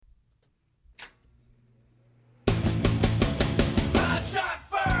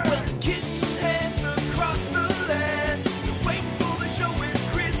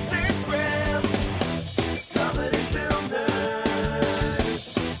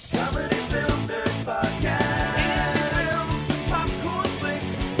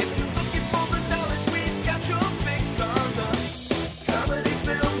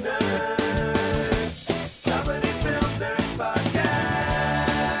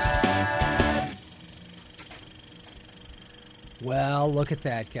Well, look at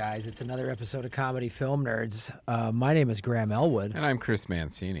that, guys. It's another episode of Comedy Film Nerds. My name is Graham Elwood. And I'm Chris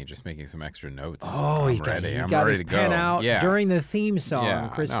Mancini, just making some extra notes. Oh, I'm he got ready his to pen go. out during the theme song. Yeah,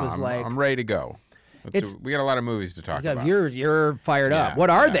 Chris no, was like... I'm ready to go. We got a lot of movies to talk about. You're fired up.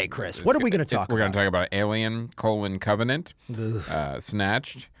 What are they, Chris? What are we going to talk about? We're going to talk about Alien, Covenant,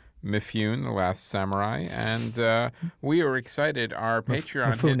 Snatched, Mifune, The Last Samurai, and we are excited. Our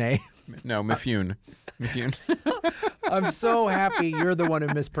Patreon Mifune. No, Mifune. Mifune. I'm so happy you're the one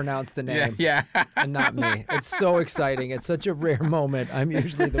who mispronounced the name. Yeah. And not me. It's so exciting. It's such a rare moment. I'm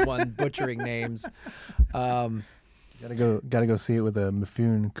usually the one butchering names. Gotta go see it with a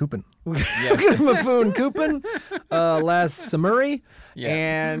Mifune coupon. Mifune coupon, last Samurai, Yeah.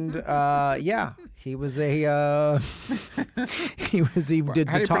 and he was a he did How do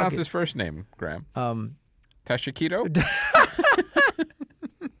the you pronounce talking. his first name, Graham? Tashikito?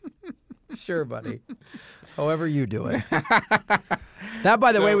 Sure, buddy. However you do it. That,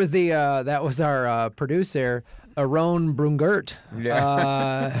 by the way, was that was our producer, Aaron Brungert,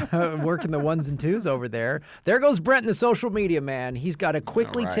 working the ones and twos over there. There goes Brent in the social media, man. He's got to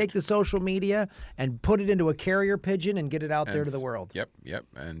quickly take the social media and put it into a carrier pigeon and get it out there to the world. Yep.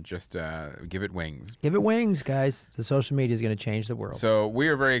 And just give it wings. Give it wings, guys. The social media is going to change the world. So we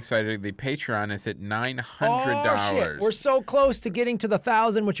are very excited. The Patreon is at $900. Oh, shit. We're so close to getting to the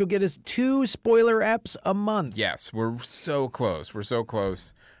 1,000, which will get us 2 spoiler eps a month. Yes, we're so close. We're so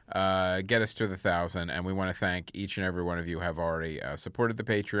close. Get us to the 1,000, and we want to thank each and every one of you who have already supported the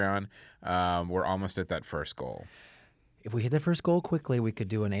Patreon. We're almost at that first goal. If we hit the first goal quickly, we could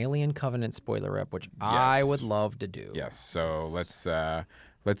do an Alien Covenant spoiler ep, which I would love to do. Yes, so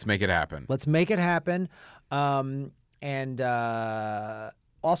let's make it happen. Let's make it happen. And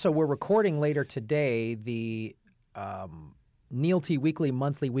also, we're recording later today the Neil T. Weekly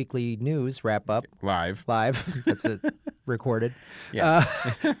Weekly News wrap up. Live. That's it. Recorded. Yeah.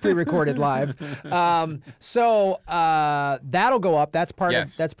 Pre-recorded live. So that'll go up. That's part of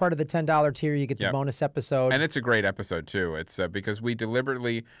the $10 tier. You get the bonus episode. And it's a great episode, too. It's because we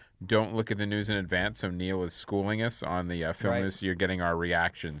deliberately don't look at the news in advance, so Neil is schooling us on the film news, so you're getting our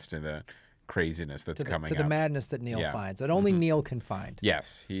reactions to the craziness that's coming to up. the madness that Neil finds, that only Neil can find.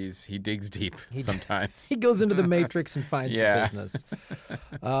 Yes, he digs deep sometimes. He goes into the matrix and finds the business.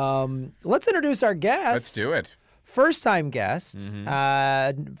 Let's introduce our guest. Let's do it. First-time guest,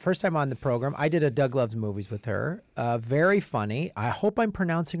 first time on the program. I did a Doug Loves Movies with her. Very funny. I hope I'm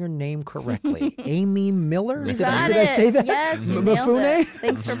pronouncing her name correctly. Amy Miller? You Did got I say that? Yes, you nailed it.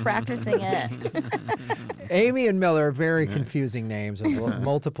 Thanks for practicing it. Amy and Miller are very confusing names with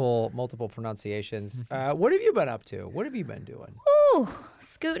multiple pronunciations. What have you been up to? What have you been doing? Ooh,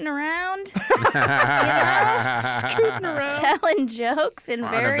 scooting around. Scooting around. Telling jokes in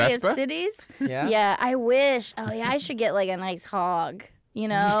various cities. Yeah? Yeah, I wish. Oh, yeah, I should get like a nice hog,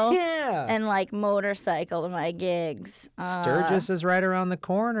 Yeah. and like motorcycle to my gigs. Sturgis is right around the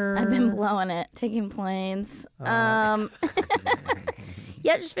corner. I've been blowing it, taking planes.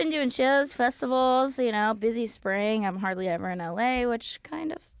 Yeah, just been doing shows, festivals, busy spring. I'm hardly ever in LA, which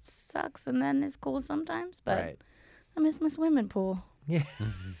kind of sucks and then is cool sometimes. But I miss my swimming pool. Yeah.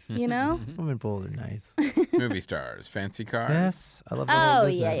 Swimming pools are nice. Movie stars, fancy cars. Yes, I love the whole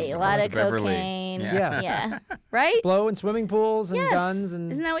business. Yeah, a lot of Beverly. cocaine. Yeah. Yeah. Right? Blow and swimming pools and Yes. guns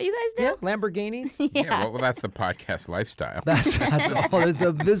and Isn't that what you guys do? yeah, Lamborghinis. Yeah, well, that's the podcast lifestyle. That's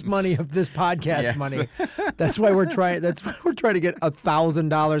all. This money of this podcast Yes. money. That's why we're trying. That's why we're trying to get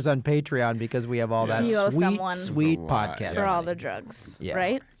 $1,000 on Patreon because we have all that You owe sweet, someone sweet It's a lot, podcast For all money. the drugs, Yeah.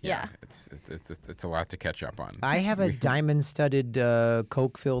 right? Yeah, it's a lot to catch up on. I have a diamond-studded,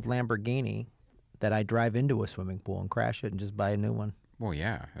 coke-filled Lamborghini that I drive into a swimming pool and crash it and just buy a new one. Well,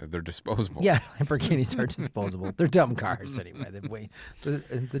 yeah, they're disposable. Yeah, Lamborghinis are disposable. They're dumb cars anyway.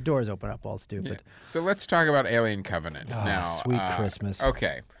 The doors open up all stupid. Yeah. So let's talk about Alien Covenant now. Sweet Christmas.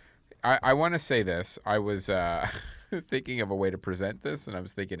 Okay, I want to say this. I was thinking of a way to present this, and I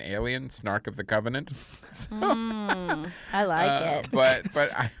was thinking Alien, Snark of the Covenant. So, I like it. But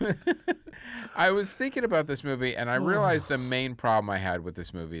I was thinking about this movie, and I realized the main problem I had with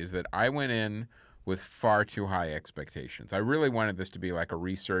this movie is that I went in with far too high expectations. I really wanted this to be like a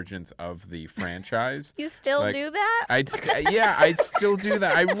resurgence of the franchise. You still do that? I'd still do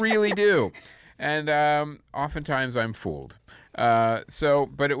that. I really do. And oftentimes I'm fooled.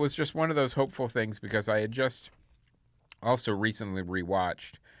 But it was just one of those hopeful things because I had just also recently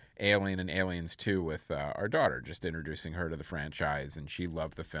rewatched Alien and Aliens 2 with our daughter, just introducing her to the franchise, and she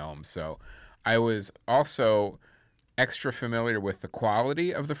loved the film. So I was also extra familiar with the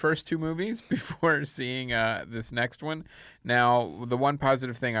quality of the first two movies before seeing this next one. Now, the one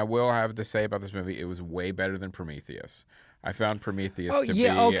positive thing I will have to say about this movie, it was way better than Prometheus. I found Prometheus Oh to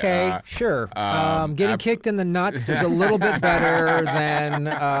yeah, be okay, sure. Getting abso- kicked in the nuts is a little bit better than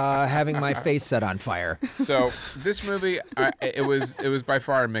having my face set on fire. So this movie, it was by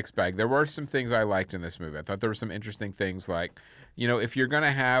far a mixed bag. There were some things I liked in this movie. I thought there were some interesting things, like, you know, if you're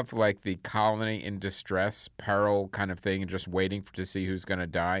gonna have like the colony in distress, peril kind of thing, and just waiting to see who's gonna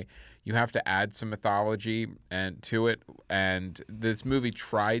die, you have to add some mythology to it. And this movie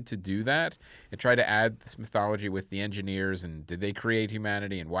tried to do that. It tried to add this mythology with the engineers, and did they create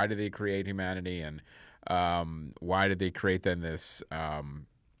humanity, and why did they create humanity, and why did they create then this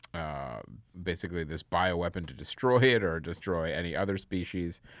basically this bioweapon to destroy it or destroy any other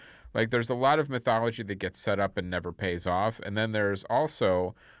species. Like, there's a lot of mythology that gets set up and never pays off, and then there's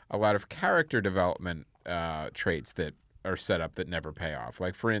also a lot of character development traits that are set up that never pay off.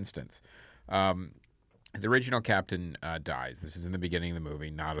 Like, for instance, the original captain dies. This is in the beginning of the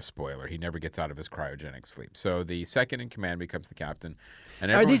movie, not a spoiler. He never gets out of his cryogenic sleep. So the second in command becomes the captain. And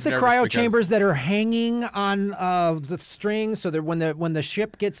Are these the everyone's cryo nervous because- chambers that are hanging on the string, so that when the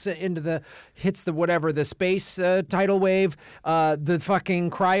ship gets hits the space tidal wave, the fucking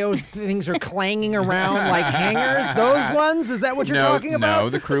cryo things are clanging around like hangers? Those ones? Is that what you're talking about? No,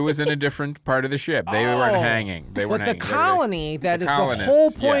 the crew was in a different part of the ship. They weren't hanging. They weren't But the hanging. colony, that is the colonists, whole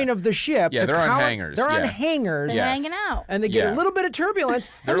point yeah. of the ship. Yeah, to they're on hangers, They're on yeah. hangers. They're Yes. hanging out. And they get Yeah. a little bit of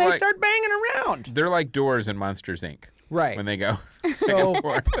turbulence, They're and they like- start banging around. They're like doors in Monsters, Inc. Right. When they go. So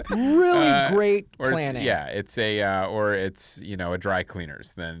really great Or planning. it's or it's a dry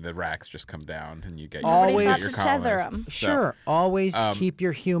cleaners. Then the racks just come down and you get Always- your, Nobody your thought to tether colonists. 'em. Sure. Always keep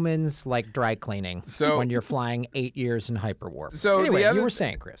your humans like dry cleaning So- when you're flying 8 years in hyperwarp. So the anyway, other- you were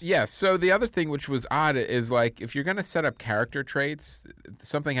saying, Chris. Yes. So the other thing which was odd is, like, if you're going to set up character traits,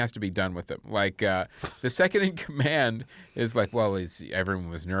 something has to be done with them. Like the second in command is like, well, everyone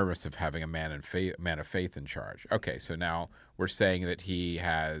was nervous of having a man of faith in charge. Okay, so now we're saying that he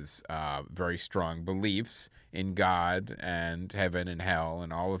has very strong beliefs in God and heaven and hell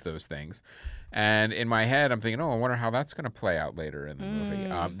and all of those things. And in my head, I'm thinking, I wonder how that's going to play out later in the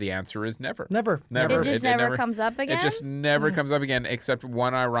movie. The answer is never. Never. Never. It just never comes up again? It just never comes up again, except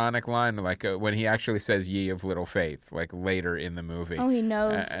one ironic line, like when he actually says "Ye of little faith," like later in the movie. Oh, he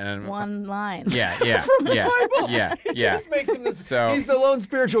knows and- one line. Yeah, yeah, From the yeah, Bible. yeah, It yeah. just makes him this, So- he's the lone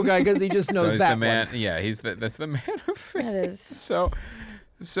spiritual guy because he just So knows he's that the man. one. Yeah, that's the man of faith. That is.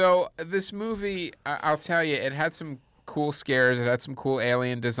 So this movie, I'll tell you, it had some cool scares. It had some cool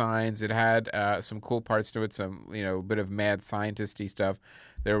alien designs. It had some cool parts to it. Some a bit of mad scientisty stuff.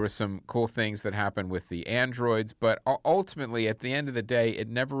 There were some cool things that happened with the androids, but ultimately, at the end of the day, it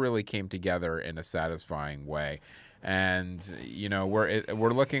never really came together in a satisfying way. And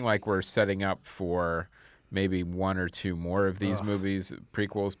we're looking like we're setting up for maybe one or two more of these movies,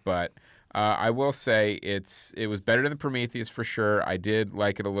 prequels, but. I will say it was better than Prometheus for sure. I did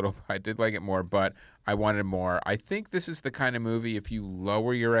like it a little. I did like it more, but I wanted more. I think this is the kind of movie, if you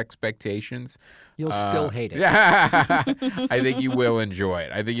lower your expectations, You'll still hate it. Yeah, I think you will enjoy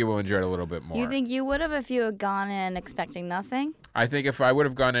it. I think you will enjoy it a little bit more. You think you would have if you had gone in expecting nothing? I think if I would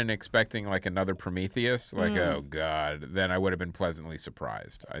have gone in expecting like another Prometheus, like oh god, then I would have been pleasantly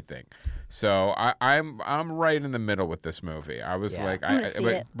surprised. I think so. I'm right in the middle with this movie. I was Yeah. like, I'm gonna see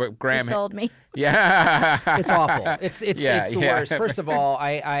it. but Graham, You sold me. yeah, It's awful. It's Yeah, the yeah. worst. First of all,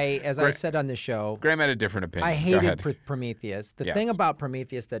 as I said on the show, Graham had a different opinion. I Go hated ahead. Prometheus. The Yes. thing about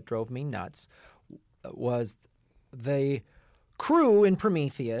Prometheus that drove me nuts was the crew in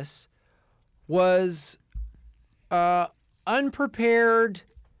Prometheus was unprepared.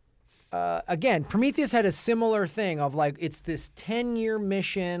 Again, Prometheus had a similar thing of like, it's this 10-year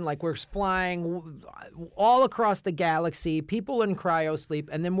mission, like we're flying all across the galaxy, people in cryo sleep,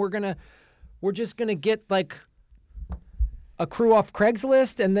 and then we're just gonna get like a crew off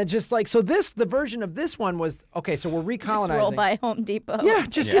Craigslist, and then just like, so the version of this one was, okay, so we're recolonizing. Just roll by Home Depot. Yeah,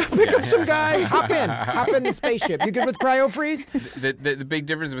 pick up some guys, hop in the spaceship. You good with cryo freeze? The big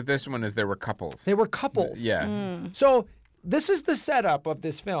difference with this one is there were couples. They were couples. Yeah. So this is the setup of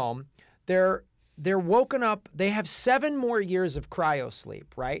this film. They're woken up. They have 7 more years of cryo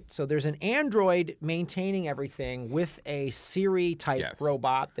sleep, right? So there's an android maintaining everything with a Siri-type Yes.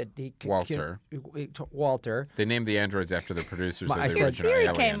 robot that he Walter. Walter. They named the androids after the producers I of the said- original Siri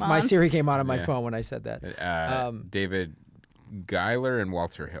Alien. came on. My Siri came on my Yeah. phone when I said that. David Geiler and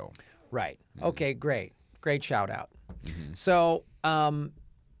Walter Hill. Right. Okay, great. Great shout out. Mm-hmm. So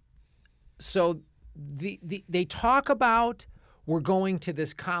they talk about we're going to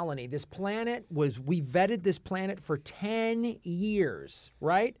this colony. This planet we vetted this planet for 10 years,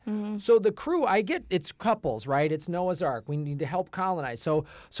 right? So the crew, I get it's couples, right? It's Noah's Ark. We need to help colonize. So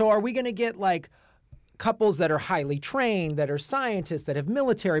are we going to get like couples that are highly trained, that are scientists, that have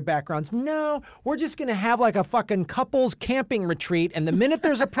military backgrounds. No, we're just going to have like a fucking couples camping retreat. And the minute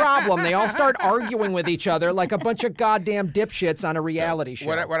there's a problem, they all start arguing with each other like a bunch of goddamn dipshits on a reality show.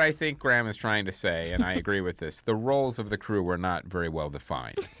 What I think Graham is trying to say, and I agree with this, the roles of the crew were not very well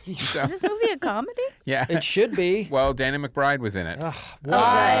defined. So, Is this movie a comedy? yeah. It should be. Well, Danny McBride was in it.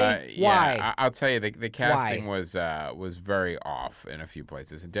 Why? Yeah, Why? I'll tell you, the casting was very off in a few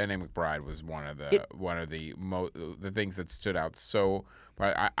places. And Danny McBride was one of the things that stood out. So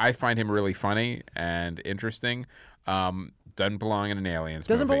I find him really funny and interesting. Doesn't belong in an Aliens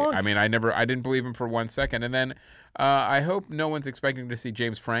movie. Belong. I mean, I didn't believe him for 1 second. And then I hope no one's expecting to see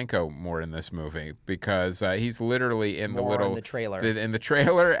James Franco more in this movie, because he's literally in the trailer. In the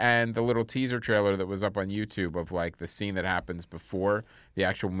trailer and the little teaser trailer that was up on YouTube of like the scene that happens before the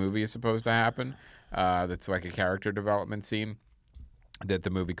actual movie is supposed to happen. That's like a character development scene that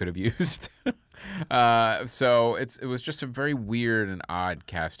the movie could have used. So it was just a very weird and odd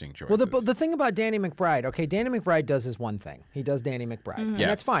casting choice. Well, the thing about Danny McBride, okay, Danny McBride does his one thing. He does Danny McBride. And Yes.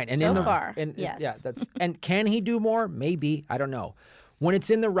 that's fine. And So far, yes. Yeah, and can he do more? Maybe. I don't know. When it's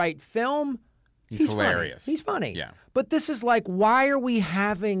in the right film, he's hilarious. Funny. He's funny. Yeah. But this is like, why are we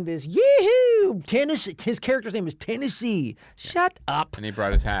having this, yee-hoo, Tennessee? His character's name is Tennessee. Shut up. And he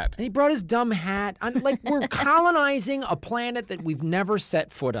brought his hat. And he brought his dumb hat. Like, we're colonizing a planet that we've never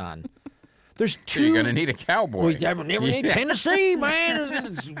set foot on. There's two. So you're going to need a cowboy. We never need Tennessee,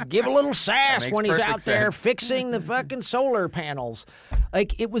 man. He's gonna give a little sass makes when he's perfect out there sense. fixing the fucking solar panels.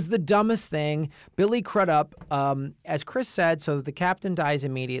 Like, it was the dumbest thing. Billy Crudup, as Chris said, so the captain dies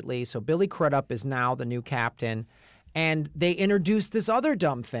immediately. So Billy Crudup is now the new captain. And they introduced this other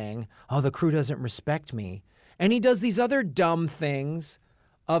dumb thing. Oh, the crew doesn't respect me. And he does these other dumb things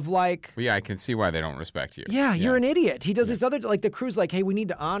of like, Well, yeah, I can see why they don't respect you. yeah, you're an idiot. He does these other, like the crew's like, hey, we need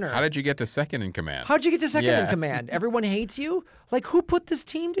to honor. How did you get to second in command? How'd you get to second in Yeah. command? Everyone hates you? Like, who put this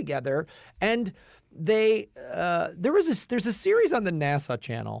team together? And they, there's a series on the NASA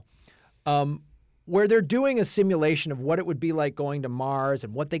channel where they're doing a simulation of what it would be like going to Mars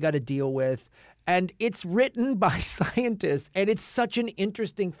and what they got to deal with. And it's written by scientists. And it's such an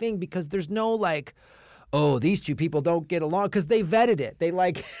interesting thing because there's no like, oh, these two people don't get along, because they vetted it. They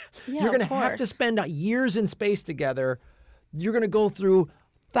like, Yeah, you're going to of have to course. spend years in space together. You're going to go through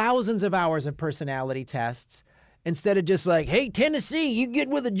thousands of hours of personality tests instead of just like, hey, Tennessee, you get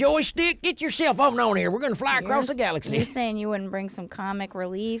with a joystick? Get yourself on here. We're going to fly across the You're galaxy. saying you wouldn't bring some comic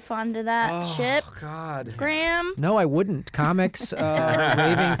relief onto that ship, God. Graham? No, I wouldn't. Comics,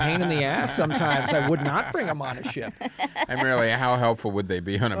 raving pain in the ass sometimes. I would not bring them on a ship. And really, how helpful would they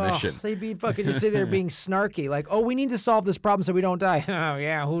be on a mission? They'd be fucking just sitting there being snarky, like, oh, we need to solve this problem so we don't die. Oh,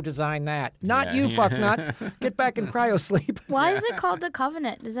 yeah, who designed that? Not Yeah, you, yeah. fucknut. Get back in cryo sleep. Why is it called the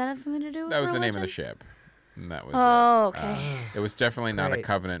Covenant? Does that have something to do with That was the name of the religion? ship. And that was Oh, it. okay. It was definitely not a Great.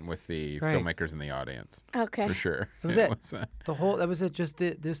 covenant with the Great. filmmakers in the audience, Okay. for sure. That was it. Was, That was it, just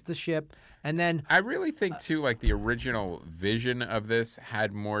the ship. And then, I really think, too, like the original vision of this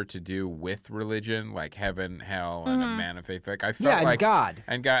had more to do with religion, like heaven, hell, and a man of faith. Like, I felt yeah, and like... God.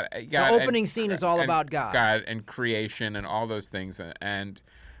 And God, The opening scene is all about God. God and creation and all those things. And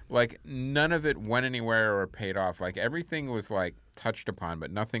like, none of it went anywhere or paid off. Like, everything was, like, touched upon,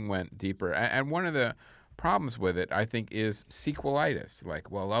 but nothing went deeper. And one of the problems with it, I think, is sequelitis.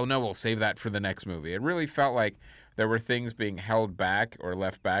 Like, well, oh no, we'll save that for the next movie. It really felt like there were things being held back or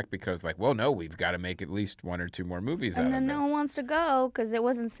left back because, like, well, no, we've got to make at least one or two more movies out And of then this. no one wants to go because it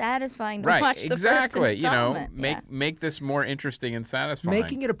wasn't satisfying to Right, watch the exactly. first You know, installment. make this more interesting and satisfying.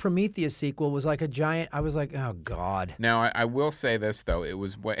 Making it a Prometheus sequel was like a giant, I was like, oh, God. Now, I will say this, though. It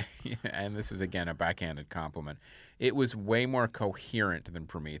was way, and this is, again, a backhanded compliment. It was way more coherent than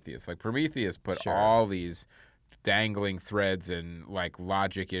Prometheus. Like, Prometheus put all these dangling threads and, like,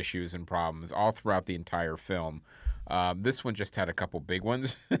 logic issues and problems all throughout the entire film. This one just had a couple big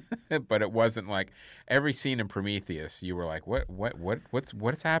ones, but it wasn't like every scene in Prometheus. You were like,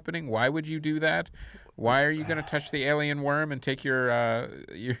 what's happening? Why would you do that? Why are you going to touch the alien worm and take your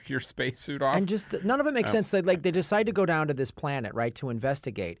spacesuit off? And just none of it makes sense. They decide to go down to this planet, right, to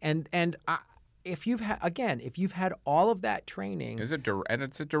investigate. And if you've had all of that training, It's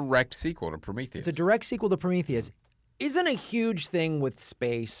a direct sequel to Prometheus. it's a direct sequel to Prometheus. Isn't a huge thing with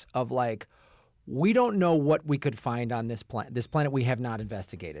space of like, we don't know what we could find on this planet. This planet we have not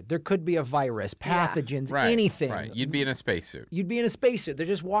investigated. There could be a virus, pathogens, right, anything. Right. You'd be in a spacesuit. You'd be in a spacesuit. They're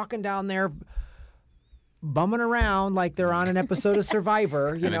just walking down there, bumming around like they're on an episode of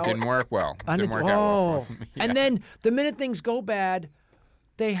Survivor. You And know, it didn't work well. It And didn't it's- work out well for them. Yeah. And then the minute things go bad,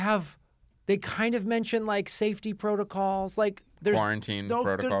 they kind of mention like safety protocols, like there's Quarantine no,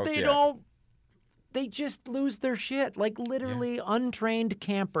 protocols, They yeah. don't they just lose their shit. Like literally untrained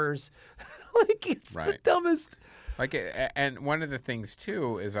campers. Like it's the dumbest. Like, and one of the things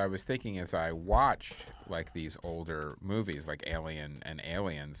too is I was thinking as I watched like these older movies like Alien and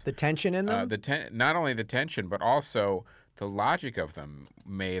Aliens, the tension in them. Not only the tension, but also the logic of them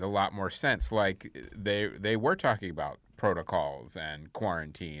made a lot more sense. Like they were talking about protocols and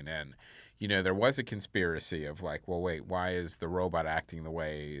quarantine, and there was a conspiracy of like, well, wait, why is the robot acting the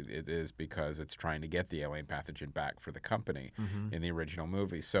way it is? Because it's trying to get the alien pathogen back for the company in the original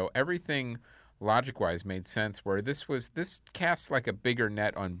movie. So everything logic-wise made sense, where this casts like a bigger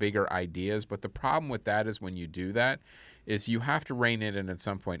net on bigger ideas. But the problem with that is when you do that is you have to rein it in at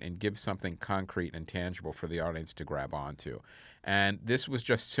some point and give something concrete and tangible for the audience to grab onto. And this was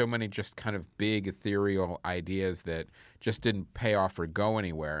just so many just kind of big ethereal ideas that just didn't pay off or go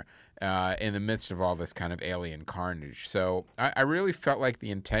anywhere in the midst of all this kind of alien carnage. So I really felt like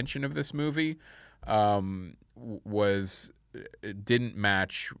the intention of this movie didn't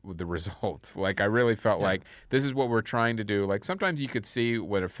match the result. Like I really felt like this is what we're trying to do. Like sometimes you could see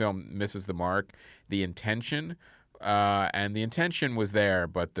when a film misses the mark, the intention, and the intention was there,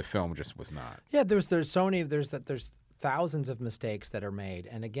 but the film just was not. Yeah, there's thousands of mistakes that are made.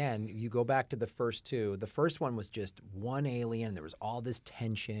 And again, you go back to the first two. The first one was just one alien. There was all this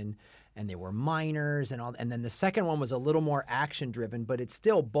tension, and they were minors and all. And then the second one was a little more action driven, but it's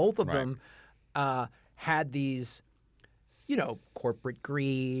still both of them had these, corporate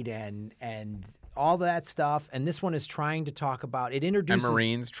greed and all that stuff. And this one is trying to talk about it. Introduces and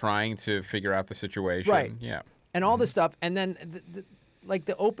Marines trying to figure out the situation. Right. Yeah. And all this stuff. And then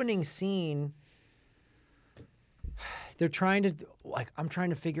the opening scene. They're trying to, I'm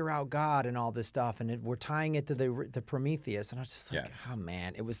trying to figure out God and all this stuff, and we're tying it to the Prometheus, and I was just like, oh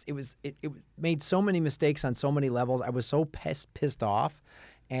man, it made so many mistakes on so many levels. I was so pissed off,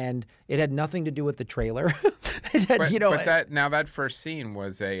 and it had nothing to do with the trailer. That first scene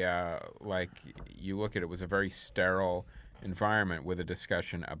was you look at it, was a very sterile environment with a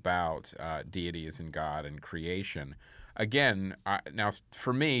discussion about deities and God and creation. Again, now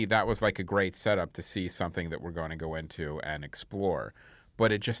for me, that was like a great setup to see something that we're going to go into and explore, but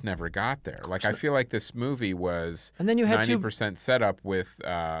it just never got there. Like I feel like this movie was and then you had 90% setup with,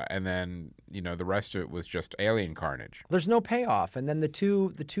 and then the rest of it was just alien carnage. There's no payoff, and then the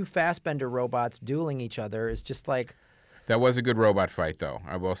two Fassbender robots dueling each other is just like. That was a good robot fight, though.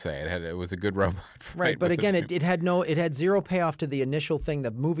 I will say it was a good robot fight. Right, but again, it had zero payoff to the initial thing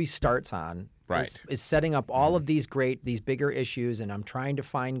the movie starts on. Right, is setting up all of these bigger issues, and I'm trying to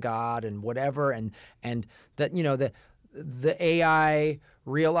find God and whatever, and that the AI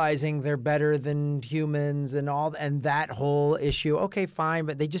realizing they're better than humans and all, and that whole issue. Okay, fine,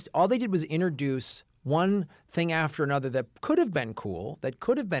 but all they did was introduce one thing after another that could have been cool, that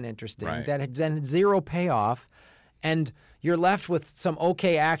could have been interesting, that had then zero payoff. And you're left with some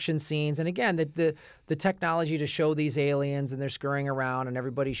okay action scenes, and again, the technology to show these aliens and they're scurrying around and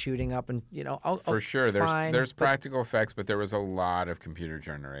everybody's shooting up, and for sure, fine, there's practical effects, but there was a lot of computer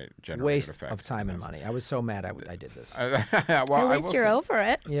generated waste effects of time and money. I was so mad I did this. At least you're over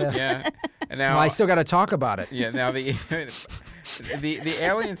it. Yeah. And now I still got to talk about it. Yeah. Now the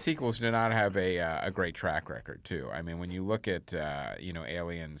Alien sequels do not have a great track record too. I mean, when you look at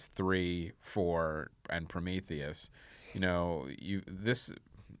Aliens 3, 4, and Prometheus, this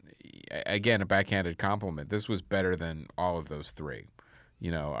again a backhanded compliment. This was better than all of those three.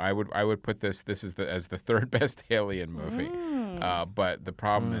 I would put this as the third best Alien movie. But the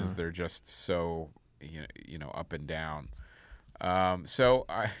problem is they're just so up and down. So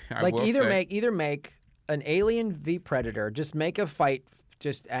I like will either make an Alien v Predator, just make a fight,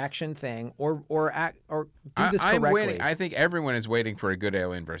 just action thing, or do this correctly. I'm waiting. I think everyone is waiting for a good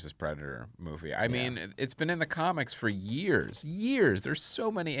Alien versus Predator movie. I mean, it's been in the comics for years. There's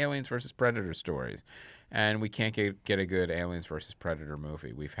so many Aliens versus Predator stories, and we can't get a good Aliens versus Predator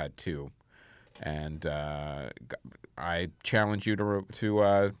movie. We've had two, and I challenge you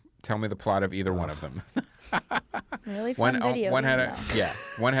to tell me the plot of either one of them. Really fun video one game,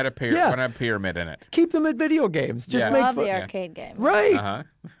 one had a pyramid in it. Keep them at video games. Just make love fun. the arcade game. Right.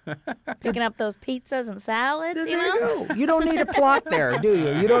 Picking up those pizzas and salads, There you go. You don't need a plot there, do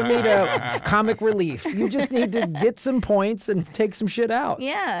you? You don't need a comic relief. You just need to get some points and take some shit out.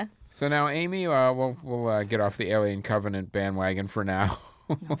 Yeah. So now, Amy, we'll get off the Alien Covenant bandwagon for now.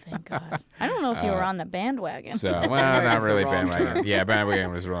 Oh, thank God. I don't know if you were on the bandwagon. So, well, not really bandwagon. Term. Yeah, bandwagon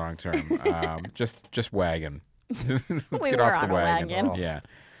was the wrong term. Just wagon. Let's get off the wagon. Yeah.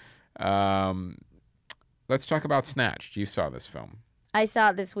 Let's talk about Snatched. You saw this film. I saw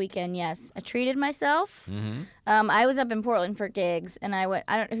it this weekend. Yes, I treated myself. Mm-hmm. I was up in Portland for gigs, and I went.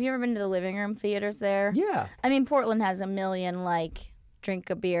 Have you ever been to the living room theaters there? Yeah. I mean, Portland has a million drink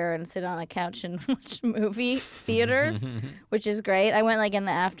a beer and sit on a couch and watch movie theaters, which is great. I went in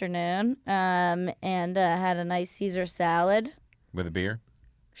the afternoon, and had a nice Caesar salad. With a beer?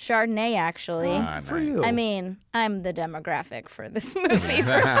 Chardonnay, actually. For Nice. you. I mean, I'm the demographic for this movie for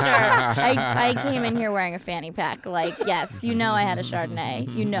sure. I came in here wearing a fanny pack. Yes, I had a Chardonnay.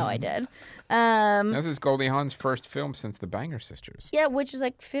 I did. This is Goldie Hawn's first film since The Banger Sisters. Yeah, which is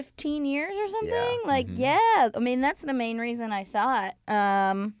 15 years or something. Yeah. Yeah. I mean, that's the main reason I saw it.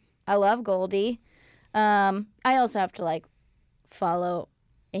 I love Goldie. I also have to follow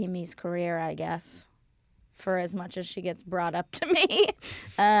Amy's career, I guess, for as much as she gets brought up to me.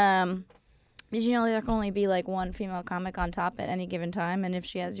 Did you know there can only be one female comic on top at any given time, and if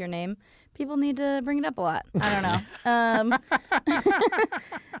she has your name, people need to bring it up a lot. I don't know.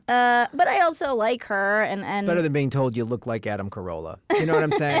 But I also like her, and It's better than being told you look like Adam Carolla. You know what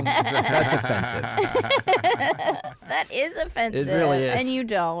I'm saying? That's offensive. that is offensive. It really is. And you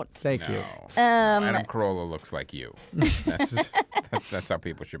don't. Thank you. No. Adam Carolla looks like you. That's how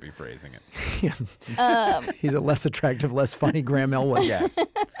people should be phrasing it. He's a less attractive, less funny Graham Elwood. Yes.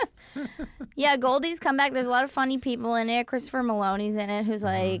 Yeah, Goldie's come back. There's a lot of funny people in it. Christopher Maloney's in it, who's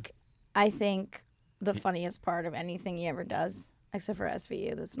I think the funniest part of anything he ever does, except for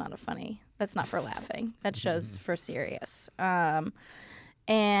SVU. That's not for laughing. That show's for serious. And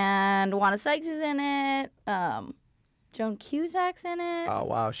Wanda Sykes is in it. Joan Cusack's in it. Oh,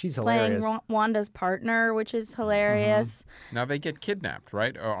 wow. She's hilarious. Playing Wanda's partner, which is hilarious. Now they get kidnapped,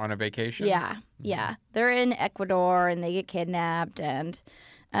 right? Or on a vacation? Yeah. They're in Ecuador, and they get kidnapped, and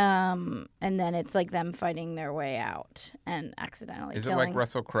then it's them fighting their way out and accidentally Is it killing. like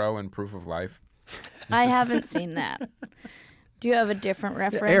Russell Crowe in Proof of Life? I haven't seen that. Do you have a different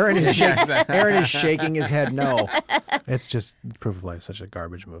reference? Aaron is shaking his head no. It's just Proof of Life is such a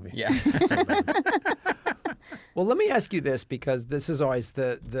garbage movie. Yeah. Well, let me ask you this, because this is always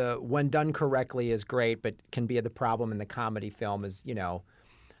the when done correctly is great, but can be the problem in the comedy film is,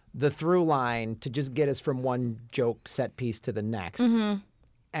 the through line to just get us from one joke set piece to the next. Mm-hmm.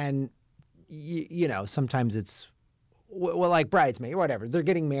 And, sometimes it's, like Bridesmaid or whatever. They're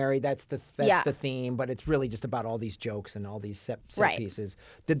getting married. That's the theme, but it's really just about all these jokes and all these set Right. pieces.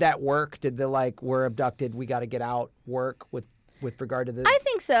 Did that work? Did the, we're abducted, we got to get out work with regard to this? I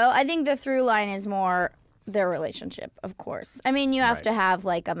think so. I think the through line is more their relationship, of course. I mean, you have to have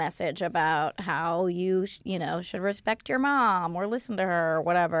a message about how you, should respect your mom or listen to her or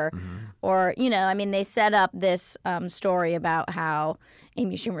whatever. Mm-hmm. Or, they set up this story about how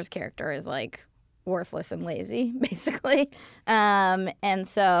Amy Schumer's character is worthless and lazy, basically. And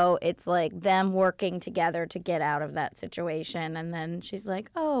so it's them working together to get out of that situation. And then she's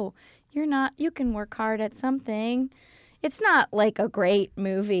like, oh, you can work hard at something. It's not a great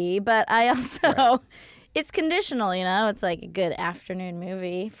movie, but I also, it's conditional, It's a good afternoon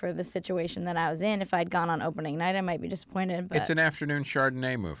movie for the situation that I was in. If I'd gone on opening night, I might be disappointed. But It's an afternoon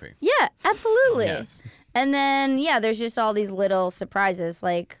Chardonnay movie. yeah, absolutely. Yes. And then, there's just all these little surprises.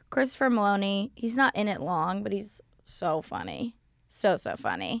 Christopher Maloney, he's not in it long, but he's so funny. So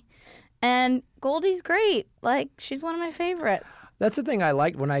funny. And Goldie's great. She's one of my favorites. That's the thing I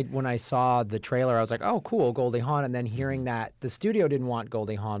liked when I saw the trailer. I was like, oh, cool, Goldie Hawn. And then hearing that the studio didn't want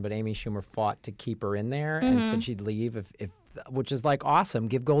Goldie Hawn, but Amy Schumer fought to keep her in there and said she'd leave if which is awesome.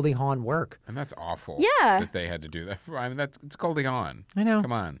 Give Goldie Hawn work. And that's awful. Yeah. That they had to do that. I mean, it's Goldie Hawn. I know.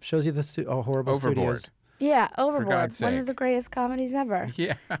 Come on. Shows you the horrible Overboard. studios. Yeah, Overboard. God's One sake. of the greatest comedies ever.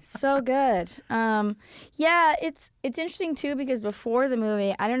 Yeah. So good. It's interesting too because before the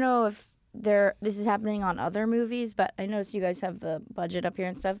movie, I don't know if this is happening on other movies, but I noticed you guys have the budget up here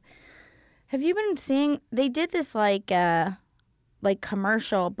and stuff. Have you been seeing? They did this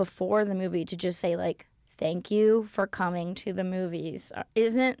commercial before the movie to just say thank you for coming to the movies.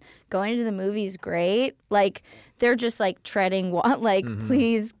 Isn't going to the movies great? They're just treading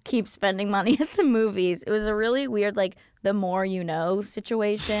please keep spending money at the movies. It was a really weird the more you know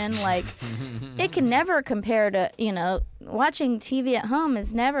situation. It can never compare to, watching TV at home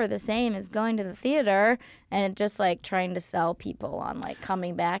is never the same as going to the theater and just trying to sell people on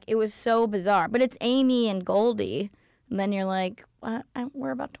coming back. It was so bizarre. But it's Amy and Goldie. And then you're what? We're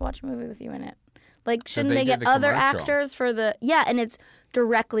about to watch a movie with you in it. Shouldn't they get other actors for the... Yeah, and it's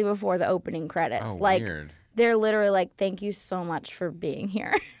directly before the opening credits. Oh, weird. They're literally thank you so much for being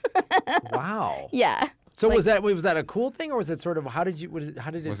here. Wow. Yeah. So was that a cool thing, or was it sort of how did it Was it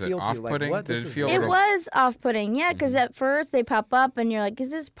feel to you? Like, off-putting? what? Did This it is feel weird. It was off-putting, yeah, because at first they pop up and you're like, is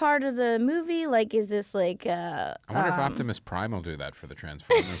this part of the movie? Like, is this like I wonder if Optimus Prime will do that for the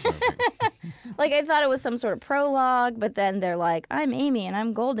Transformers movie. like I thought it was some sort of prologue, but then they're like, I'm Amy and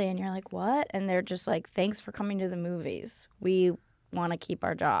I'm Goldie, and you're like, what? And they're just like, thanks for coming to the movies. We want to keep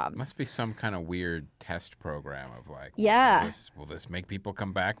our jobs. Must be some kind of weird test program of like, Yeah. will this make people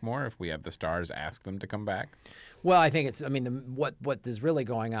come back more if we have the stars ask them to come back? Well, I think it's. I mean, what is really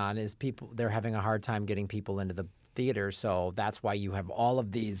going on is they're having a hard time getting people into the theater, so that's why you have all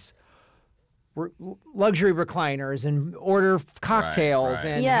of these luxury recliners and order cocktails right.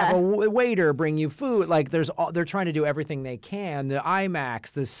 and Yeah. have a waiter bring you food. Like they're trying to do everything they can. The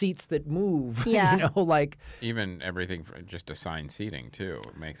IMAX, the seats that move. Yeah. You know, like Even everything for just assigned seating too.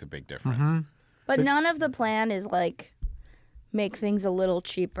 It makes a big difference. Mm-hmm. But none of the plan is like make things a little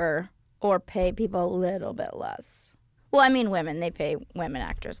cheaper or pay people a little bit less. Well, I mean, they pay women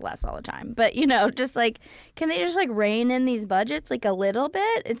actors less all the time. But, just like, can they just like rein in these budgets like a little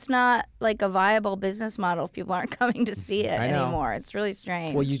bit? It's not like a viable business model if people aren't coming to see it I know. anymore. It's really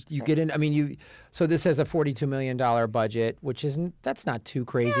strange. well, you get in. I mean, so this has a $42 million budget, which that's not too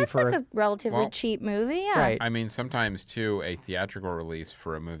crazy it's for like a relatively Well, cheap movie. Yeah. right. I mean, sometimes too, a theatrical release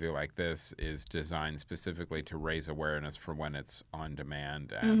for a movie like this is designed specifically to raise awareness for when it's on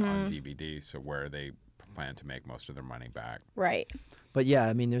demand and on DVD, so where they plan to make most of their money back. Right. But yeah,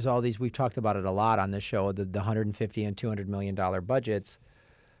 I mean, there's all these. We've talked about it a lot on this show. The $150 and $200 million budgets.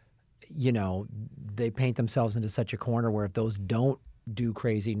 They paint themselves into such a corner where if those don't do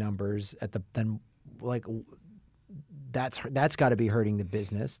crazy numbers then like that's got to be hurting the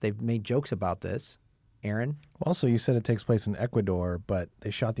business. They've made jokes about this. Aaron? Also, you said it takes place in Ecuador, but they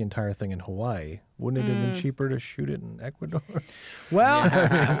shot the entire thing in Hawaii. Wouldn't it have been cheaper to shoot it in Ecuador? Well,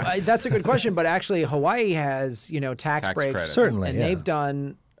 that's a good question. But actually, Hawaii has tax breaks, credits. Certainly, and yeah. they've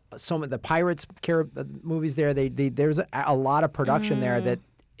done some of the Pirates movies there. There's a lot of production there that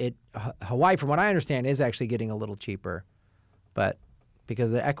Hawaii, from what I understand, is actually getting a little cheaper, but because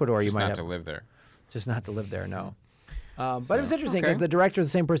the Ecuador, Just you might not have to live there. just not to live there. No. But it was interesting okay. because the director is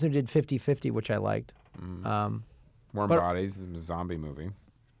the same person who did 50-50, which I liked. Warm But- Bodies, the zombie movie.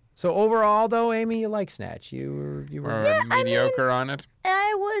 So overall, though, Amy, you like Snatch. You were Or mediocre on it.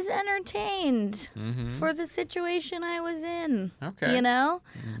 I was entertained for the situation I was in. Okay.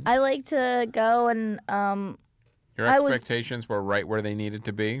 I like to go and Your I was- expectations were right where they needed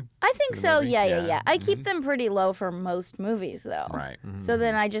to be. I think the so. movie? Yeah. Yeah. I keep them pretty low for most movies, though. Right. So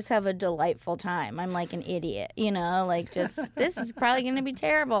then I just have a delightful time. I'm like an idiot, like just this is probably going to be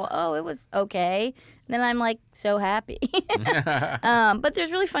terrible. Oh, it was okay. Then I'm like so happy. But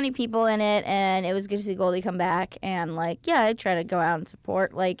there's really funny people in it, and it was good to see Goldie come back. And I try to go out and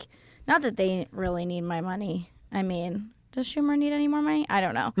support. Not that they really need my money. I mean, does Schumer need any more money? I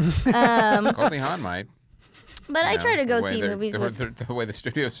don't know. Goldie Hawn might. But I try to go the way see they're- movies with. the way the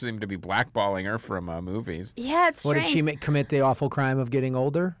studios seem to be blackballing her from movies. Yeah, it's What strange. did she commit the awful crime of getting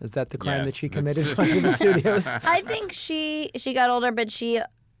older? Is that the crime that Yes, she that's- committed from the studios? I think she got older, but she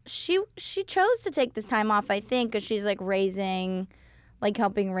chose to take this time off. I think because she's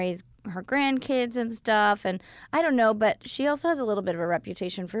helping raise her grandkids and stuff. And I don't know, but she also has a little bit of a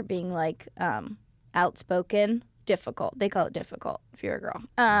reputation for being outspoken, difficult. They call it difficult if you're a girl.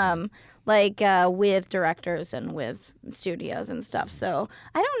 With directors and with studios and stuff. So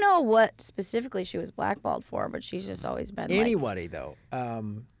I don't know what specifically she was blackballed for, but she's just always been Anybody, though.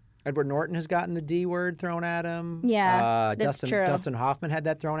 Edward Norton has gotten the D word thrown at him. Yeah, that's true. Dustin Hoffman had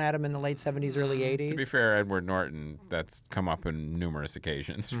that thrown at him in the late 70s, early 80s. To be fair, Edward Norton, that's come up in numerous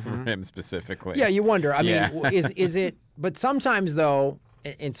occasions for him specifically. Yeah, you wonder. I Yeah. mean, is it? But sometimes, though,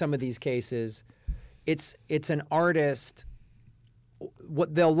 in some of these cases, it's an artist.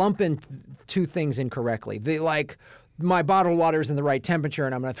 What they'll lump in two things incorrectly. They my bottled water is in the right temperature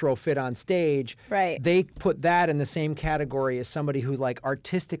and I'm going to throw a fit on stage. Right. They put that in the same category as somebody who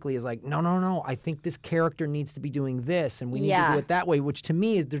artistically is no, I think this character needs to be doing this and we need to Yeah. do it that way, which to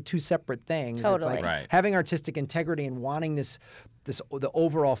me is they're two separate things. Totally. It's Right. having artistic integrity and wanting the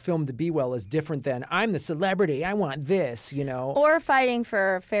overall film to be well is different than I'm the celebrity, I want this, Or fighting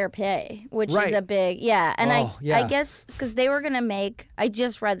for fair pay, which Right. is a big, and Oh, yeah. I guess because they were going to make, I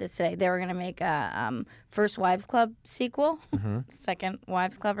just read this today, they were going to make a First Wives Club sequel, Second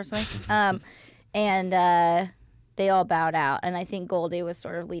Wives Club or something, and they all bowed out. And I think Goldie was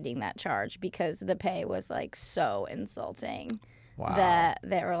sort of leading that charge because the pay was so insulting. Wow. That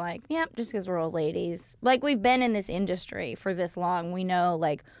they were like, yep, just because we're old ladies. We've been in this industry for this long. We know,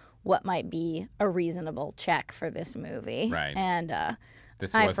 what might be a reasonable check for this movie. Right. And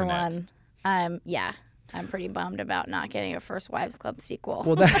This I, wasn't for it. one, yeah. I'm pretty bummed about not getting a First Wives Club sequel.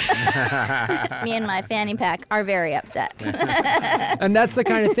 Well, that, Me and my fanny pack are very upset. and that's the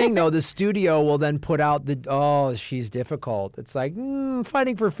kind of thing, though. The studio will then put out she's difficult. It's like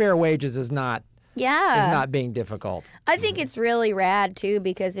fighting for fair wages is not being difficult. I think it's really rad too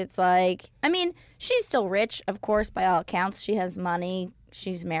because it's like, I mean, she's still rich, of course, by all accounts. She has money.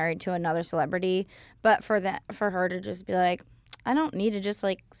 She's married to another celebrity, but for her to just be like, I don't need to just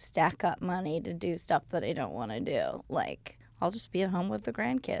like stack up money to do stuff that I don't want to do. Like, I'll just be at home with the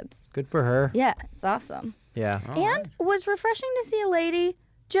grandkids. Good for her. Yeah, it's awesome. Yeah. And was refreshing to see a lady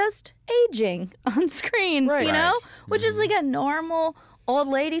just aging on screen, Right. you know, Right. which is like a normal old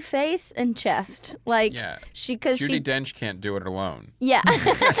lady face and chest. Like because Judi Dench can't do it alone. yeah.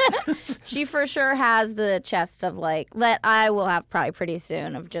 She for sure has the chest of like that I will have probably pretty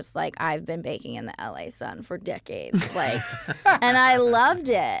soon of just like I've been baking in the LA sun for decades. Like and I loved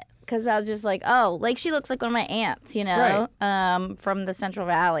it. Because I was just like, oh, like she looks like one of my aunts, you know, from the Central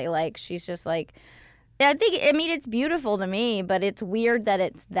Valley. Like she's just like, I mean, it's beautiful to me, but it's weird that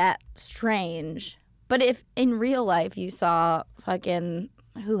it's that strange. But if in real life you saw fucking,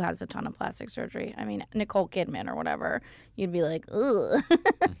 who has a ton of plastic surgery? I mean, Nicole Kidman or whatever, you'd be like, ugh.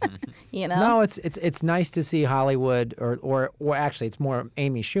 You know? No, it's nice to see Hollywood, or actually it's more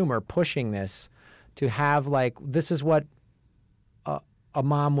Amy Schumer pushing this to have like, this is what a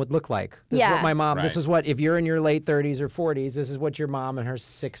mom would look like. This is what my mom, this is what, if you're in your late 30s or 40s, this is what your mom in her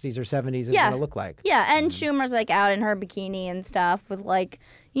 60s or 70s is going to look like. Yeah, and Schumer's like out in her bikini and stuff with like,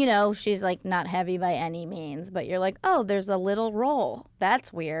 you know, she's like not heavy by any means, but you're like, oh, there's a little roll.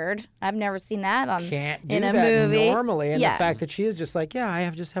 That's weird. I've never seen that in a movie. Normally. And the fact that she is just like, I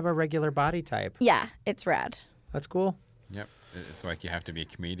just have a regular body type. Yeah, it's rad. That's cool. Yep. It's like you have to be a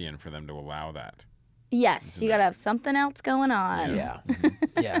comedian for them to allow that. Yes, you got to have something else going on. Yeah.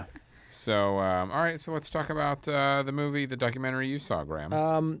 Yeah. So, all right. So let's talk about the documentary you saw,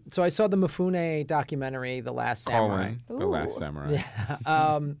 Graham. So I saw the Mifune documentary, The Last Samurai. The Last Samurai.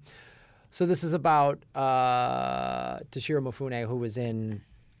 So this is about Toshiro Mifune, who was in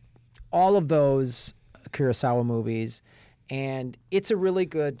all of those Kurosawa movies. And it's a really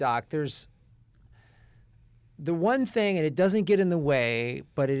good doc. There's the one thing, and it doesn't get in the way,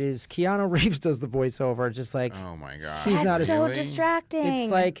 but it is Keanu Reeves does the voiceover, just like, Oh my God. he's not That's a so Really? distracting.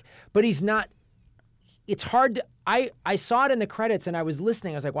 it's like, but he's not. It's hard to. I saw it in the credits and I was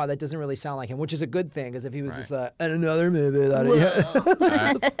listening. I was like, wow, that doesn't really sound like him, which is a good thing, because if he was just like, and another movie,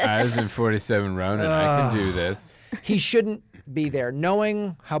 I was in 47 Ronin. I can do this. he shouldn't be there.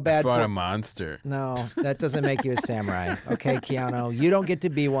 Knowing how bad. Fought a monster. No, that doesn't make you a samurai. Okay, Keanu, you don't get to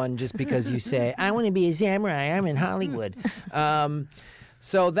be one just because you say, I want to be a samurai. I'm in Hollywood.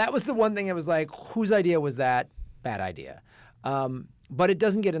 So that was the one thing that was like, whose idea was that? Bad idea. But it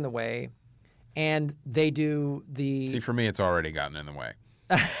doesn't get in the way. And they do the... See, for me, it's already gotten in the way.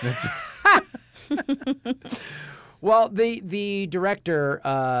 Well, the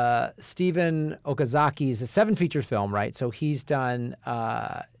director, Stephen Okazaki's a 7-feature film, right? So he's done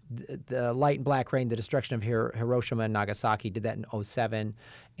the Light and Black Rain, the destruction of Hiroshima and Nagasaki, did that in 2007.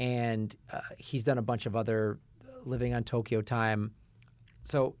 And he's done a bunch of other Living on Tokyo Time.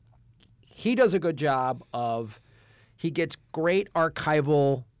 So he does a good job of, he gets great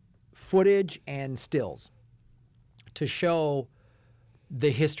archival footage and stills to show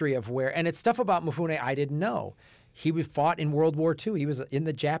the history of where, and it's stuff about Mifune I didn't know. He was fought in World War II. He was in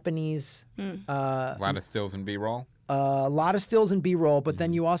the Japanese. A lot of stills and B-roll. A lot of stills and B-roll, but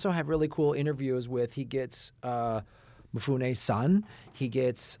then you also have really cool interviews with, he gets Mifune's son, he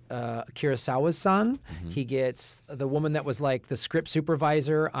gets Kurosawa's son, he gets the woman that was like the script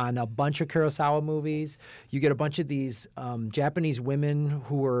supervisor on a bunch of Kurosawa movies. You get a bunch of these Japanese women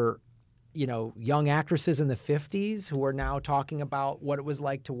who were, you know, young actresses in the 50s who are now talking about what it was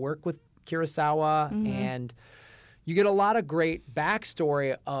like to work with Kurosawa, and you get a lot of great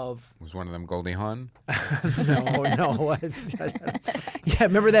backstory of... Was one of them Goldie Hawn? No. Yeah,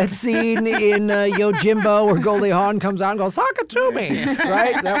 remember that scene in Yojimbo where Goldie Hawn comes out and goes, Sakatumi,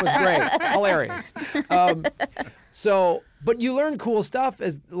 right? That was great. Hilarious. But you learn cool stuff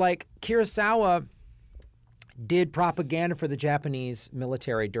as, like, Kurosawa did propaganda for the Japanese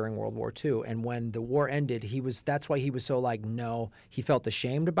military during World War II. And when the war ended, that's why he was so like, no, he felt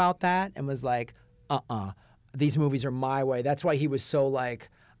ashamed about that and was like, these movies are my way. That's why he was so like,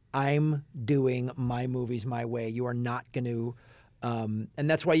 I'm doing my movies my way. You are not going to, and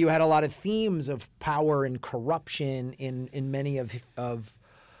that's why you had a lot of themes of power and corruption in many of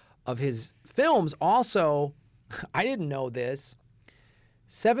his films. Also, I didn't know this,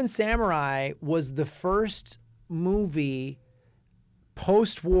 Seven Samurai was the first movie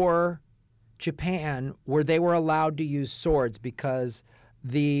post-war Japan where they were allowed to use swords because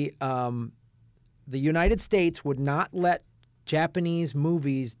the United States would not let Japanese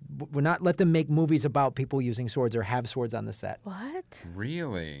movies, would not let them make movies about people using swords or have swords on the set. What?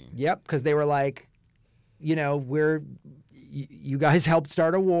 Really? Yep, because they were like, you know, you guys helped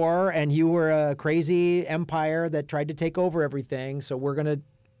start a war and you were a crazy empire that tried to take over everything, so we're going to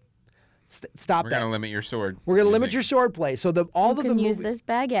stop We're that. going to limit your sword. We're going to limit using. your sword play. So all You of the can use movies, this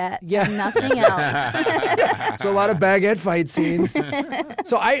baguette Yeah. and nothing else. so a lot of baguette fight scenes.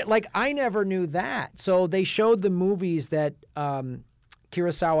 So I never knew that. So they showed the movies that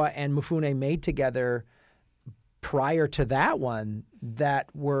Kurosawa and Mifune made together prior to that one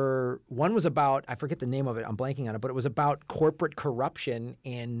one was about, I forget the name of it, I'm blanking on it, but it was about corporate corruption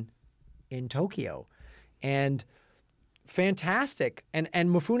in Tokyo. And fantastic. And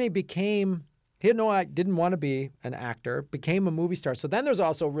Mifune became, didn't want to be an actor, became a movie star. So then there's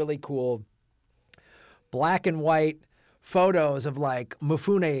also really cool black and white photos of like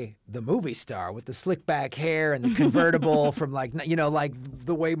Mifune, the movie star, with the slick back hair and the convertible from like, you know, like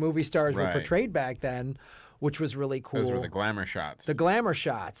the way movie stars were Right. portrayed back then, which was really cool. Those were the glamour shots. The glamour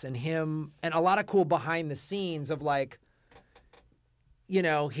shots and him, and a lot of cool behind the scenes of like, you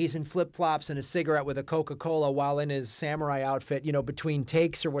know, he's in flip-flops and a cigarette with a Coca-Cola while in his samurai outfit, you know, between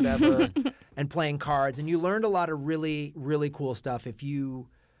takes or whatever, and playing cards. And you learned a lot of really, really cool stuff.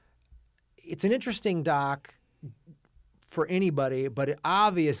 It's an interesting doc for anybody, but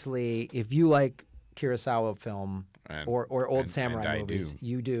obviously, if you like Kurosawa film or old samurai movies,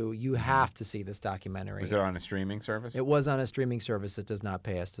 you have to see this documentary. Was it on a streaming service? It was on a streaming service that does not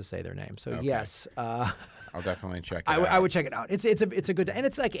pay us to say their name. So yes, I'll definitely check it out. I would check it out. It's a good, and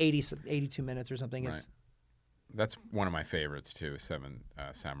it's like 82 minutes or something. Right. That's one of my favorites too. Seven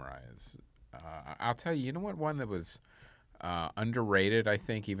Samurai is. I'll tell you. You know what? One that was underrated, I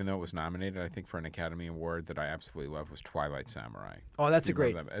think, even though it was nominated, I think, for an Academy Award that I absolutely love was Twilight Samurai. Oh, that's a You great.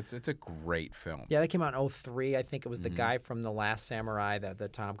 remember that? It's a great film. Yeah, that came out in 2003. I think it was the guy from The Last Samurai, that the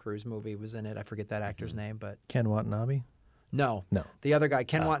Tom Cruise movie was in it. I forget that actor's name, but Ken Watanabe? no, the other guy,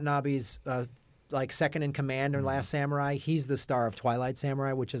 Ken Watanabe's like second in command in Last Samurai. He's the star of Twilight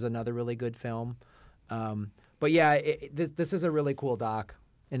Samurai, which is another really good film. But yeah, this is a really cool doc.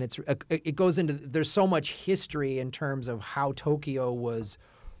 And it goes into, there's so much history in terms of how Tokyo was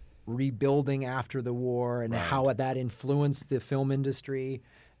rebuilding after the war and how that influenced the film industry.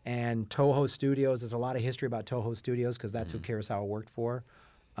 And Toho Studios, there's a lot of history about Toho Studios because that's who Kurosawa worked for.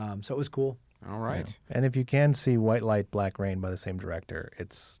 So it was cool. All right. Yeah. And if you can see White Light, Black Rain by the same director,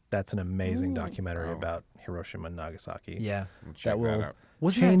 that's an amazing documentary about Hiroshima and Nagasaki. Yeah. We'll check That will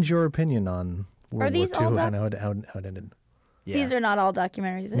out. change your opinion on World these War all II and how it ended. Yeah. These are not all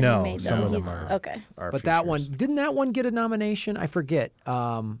documentaries that No, he made. some though. of them He's- are. Okay. But that one, didn't that one get a nomination? I forget.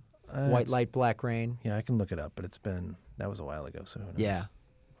 White Light, Black Rain. Yeah, I can look it up, but that was a while ago, so who knows? Yeah.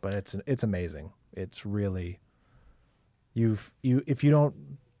 But it's amazing. It's really if you don't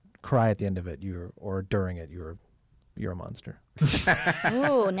cry at the end of it, or during it, you're a monster.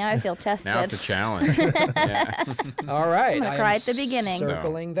 Ooh, now I feel tested. Now it's a challenge. Yeah. All right. I'm gonna I cry am at the beginning.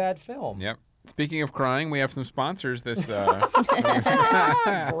 Circling that film. Yep. Speaking of crying, we have some sponsors this Great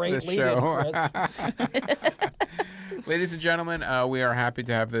this lead-in, show. Chris. Ladies and gentlemen, we are happy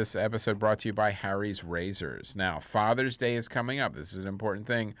to have this episode brought to you by Harry's Razors. Now, Father's Day is coming up. This is an important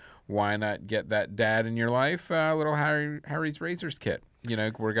thing. Why not get that dad in your life a little Harry's Razors kit? You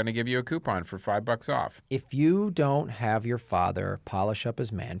know, we're going to give you a coupon for $5 off. If you don't have your father polish up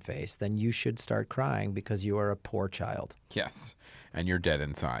his man face, then you should start crying because you are a poor child. Yes, and you're dead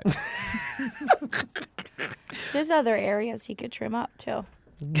inside. There's other areas he could trim up too.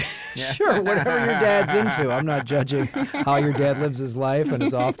 Sure, whatever your dad's into. I'm not judging how your dad lives his life and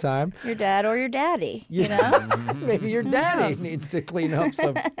his off time. Your dad or your daddy, you know? Maybe your daddy needs to clean up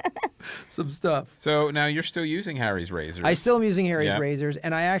some stuff. So now you're still using Harry's Razors. I still am using Harry's Yeah. razors,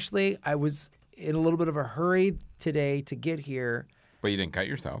 and I was in a little bit of a hurry today to get here. But you didn't cut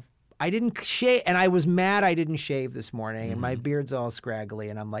yourself. I didn't shave, and I was mad I didn't shave this morning, and my beard's all scraggly,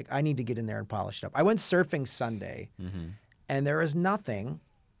 and I'm like, I need to get in there and polish it up. I went surfing Sunday, and there is nothing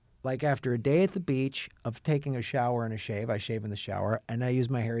like after a day at the beach of taking a shower and a shave. I shave in the shower, and I use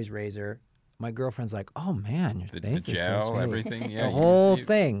my Harry's razor. My girlfriend's like, "Oh man, your The face is so gel, sweet." everything. Yeah, The you whole use-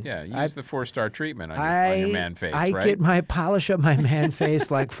 thing. Yeah, you I- use the 4-star treatment on your man face, I right? get my polish up my man face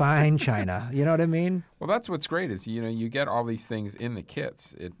like fine china. You know what I mean? Well, that's what's great is you get all these things in the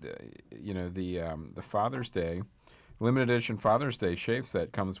kits. It the Father's Day limited edition Father's Day shave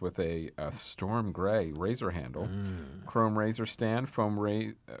set comes with a storm gray razor handle, chrome razor stand,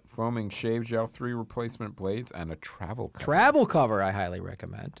 foaming shave gel, 3 replacement blades, and a travel cover. Travel cover, I highly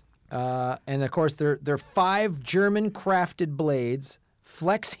recommend. And of course, they're 5 German-crafted blades,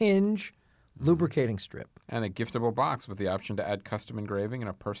 flex hinge, lubricating strip. And a giftable box with the option to add custom engraving and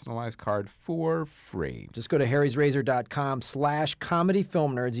a personalized card for free. Just go to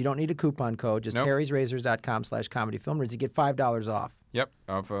harrysrazor.com/comedyfilmnerds. You don't need a coupon code. Just harrysrazors.com/comedyfilmnerds. You get $5 off. Yep,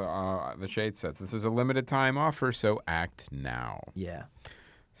 of the shade sets. This is a limited time offer, so act now. Yeah.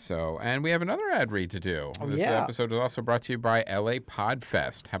 So, and we have another ad read to do. This yeah. episode is also brought to you by LA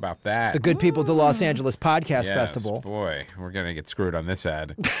Podfest. How about that? The good people at the Los Angeles Podcast Yes, Festival. Boy, we're going to get screwed on this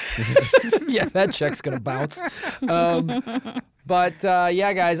ad. Yeah, that check's going to bounce. But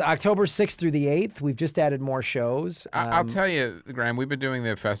yeah, guys, October 6th through the 8th, we've just added more shows. I'll tell you, Graham, we've been doing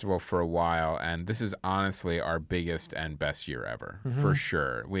the festival for a while, and this is honestly our biggest and best year ever, for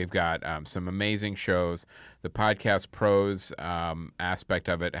sure. We've got some amazing shows. The Podcast Pros aspect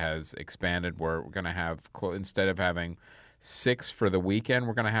of it has expanded. We're going to have, instead of having 6 for the weekend,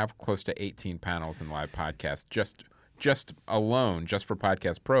 we're going to have close to 18 panels and live podcasts just alone, just for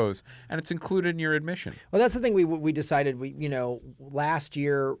Podcast Pros, and it's included in your admission. Well, that's the thing we decided. Last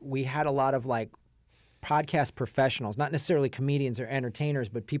year we had a lot of like podcast professionals, not necessarily comedians or entertainers,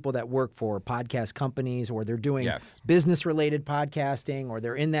 but people that work for podcast companies, or they're doing business-related podcasting, or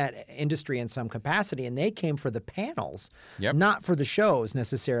they're in that industry in some capacity, and they came for the panels, not for the shows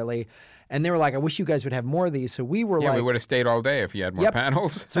necessarily. And they were like, I wish you guys would have more of these. So we were like... we would have stayed all day if you had more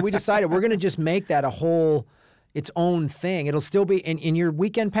panels. So we decided we're going to just make that a whole... its own thing. It'll still be in your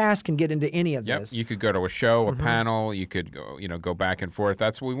weekend pass can get into any of this. You could go to a show, a panel. You could go back and forth.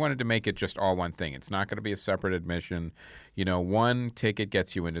 That's what we wanted to make it just all one thing. It's not going to be a separate admission. One ticket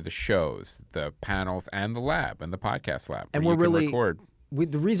gets you into the shows, the panels, and the lab, and the podcast lab. And we're really record.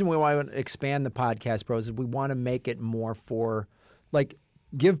 The reason we want to expand the Podcast Pros is we want to make it more for like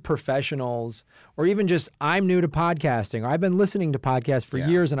give professionals, or even just I'm new to podcasting, or I've been listening to podcasts for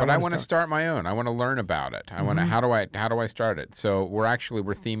years, and I want to start my own. I want to learn about it. I want to how do I start it? So we're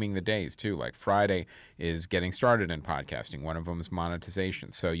theming the days too. Like Friday is getting started in podcasting. One of them is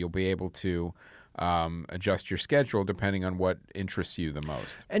monetization. So you'll be able to adjust your schedule depending on what interests you the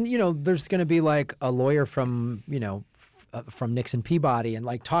most. And there's going to be like a lawyer from from Nixon Peabody, and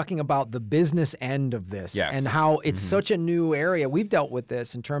like talking about the business end of this and how it's such a new area. We've dealt with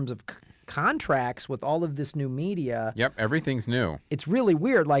this in terms of contracts with all of this new media. Yep, everything's new. It's really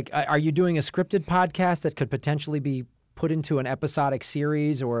weird. Like, are you doing a scripted podcast that could potentially be put into an episodic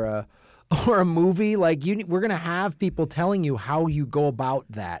series or a movie? Like, we're going to have people telling you how you go about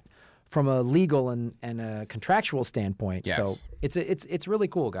that from a legal and a contractual standpoint. Yes. So it's really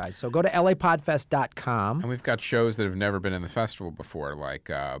cool, guys. So go to lapodfest.com. And we've got shows that have never been in the festival before,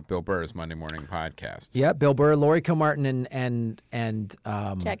 like Bill Burr's Monday Morning Podcast. Yeah, Bill Burr, Lori Kilmartin, and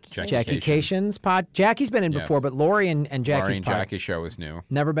Jackie Cation's pod. Jackie's been in before, but Lori and Jackie's Jackie show is new.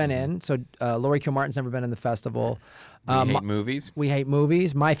 Never been in. So Lori Kilmartin's never been in the festival. We hate movies. We hate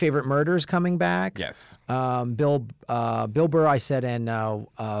movies. My Favorite Murder's coming back. Yes. Bill Burr, I said, and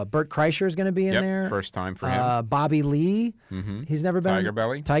Bert Kreischer is going to be in there. First time for him. Bobby Lee. He's never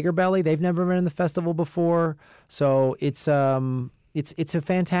been. Tiger Belly. They've never been in the festival before. So it's a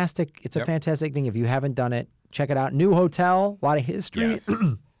fantastic fantastic thing. If you haven't done it, check it out. New hotel, a lot of history. Yes.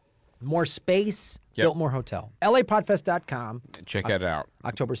 More space. Built more hotel. lapodfest.com. Check it out.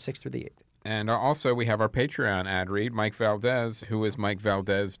 October 6th through the 8th. And also, we have our Patreon ad read, Mike Valdez, who is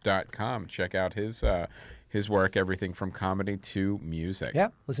MikeValdez.com. Check out his work, everything from comedy to music. Yeah,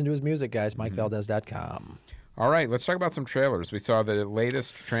 listen to his music, guys, MikeValdez.com. All right, let's talk about some trailers. We saw the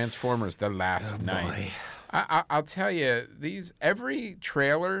latest Transformers, The Last Night. I'll tell you, every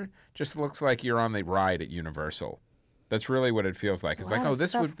trailer just looks like you're on the ride at Universal. That's really what it feels like. It's like, oh,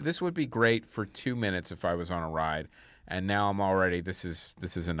 this would be great for 2 minutes if I was on a ride. And now I'm already, this is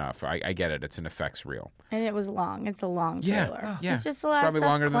enough. I get it. It's an effects reel. And it was long. It's a long trailer. Yeah. It's just a lot of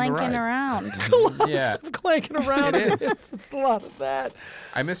stuff clanking around. It's a lot of stuff clanking around. It is. It's a lot of that.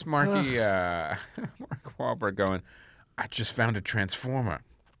 I miss Mark Wahlberg going, I just found a Transformer.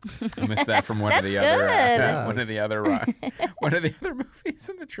 I missed that from one of the other movies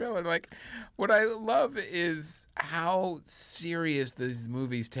in the trailer. Like, what I love is how serious these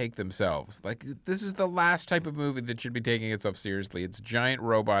movies take themselves. Like, this is the last type of movie that should be taking itself seriously. It's giant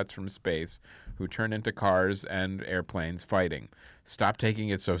robots from space who turn into cars and airplanes fighting. Stop taking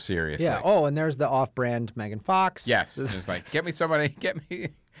it so seriously. Yeah. Oh, and there's the off-brand Megan Fox. Yes. It's like, get me somebody, get me.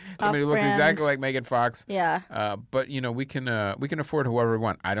 Somebody who looks Off-brand. exactly like Megan Fox. Yeah. But we can afford whoever we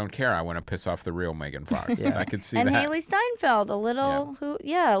want. I don't care. I want to piss off the real Megan Fox. Yeah. I can see And that. Haley Steinfeld, a little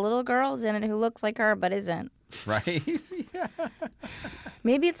a little girl's in it who looks like her but isn't. Right? Yeah.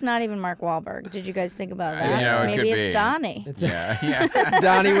 Maybe it's not even Mark Wahlberg. Did you guys think about that? It Maybe could it's be. Donnie. Yeah.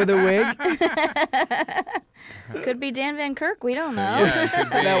 Donnie with a wig. Could be Dan Van Kirk. We don't know. Yeah, it could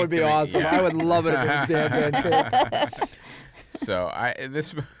be. That would be Could awesome. yeah. I would love it if it was Dan Van Kirk. So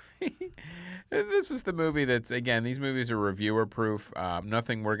this movie, this is the movie that's, again, these movies are reviewer proof.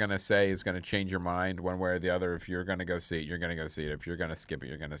 Nothing we're gonna say is gonna change your mind one way or the other. If you're gonna go see it, you're gonna go see it. If you're gonna skip it,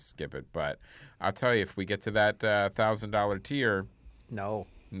 you're gonna skip it. But I'll tell you, if we get to that $1,000 tier, No,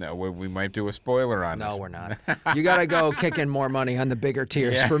 we might do a spoiler on it. no, we're not. You got to go kicking more money on the bigger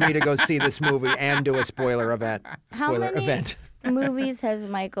tiers for me to go see this movie and do a spoiler event. How many movies has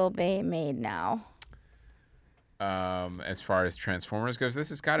Michael Bay made now? As far as Transformers goes, this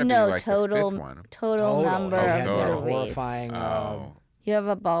has got to be No, like the fifth one. total number Yeah, of total. movies. horrifying. Oh. You have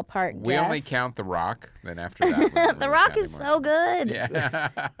a ballpark We guess? only count The Rock. Then after that, we don't The really Rock count is anymore. so good. Yeah.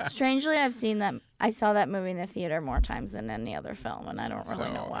 Strangely, I've seen that. I saw that movie in the theater more times than any other film, and I don't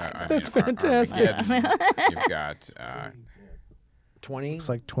really know why. I That's mean, fantastic. Armageddon, you've got 20. It's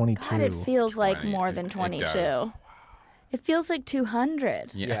like 22. God, it feels like 20. more than It 22. does. It feels like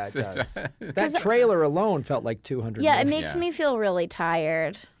 200. yes, Yeah, it does. does. That trailer alone felt like 200. Yeah, it movies. makes Yeah. me feel really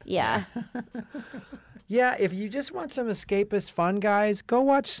tired. Yeah. Yeah, if you just want some escapist fun, guys, go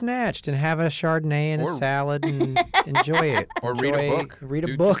watch Snatched and have a Chardonnay and a Or- salad and enjoy it. Or read a Enjoy- book. Read a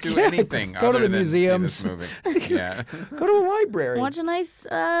Just book. do Yeah, anything. Go to other the than see museums. this movie. Yeah. Go to a library. Watch a nice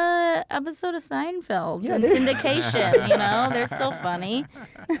episode of Seinfeld Yeah, and they're- syndication, They're still funny.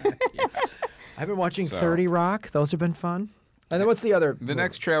 I've been watching So- 30 Rock. Those have been fun. And then what's the other? The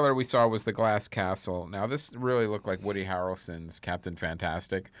next trailer we saw was The Glass Castle. Now, this really looked like Woody Harrelson's Captain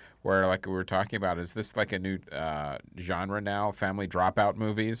Fantastic, where, like we were talking about, is this like a new genre now, family dropout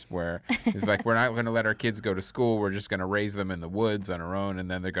movies, where it's like, we're not going to let our kids go to school. We're just going to raise them in the woods on our own,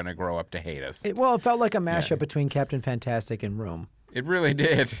 and then they're going to grow up to hate us. It felt like a mashup between Captain Fantastic and Room. It really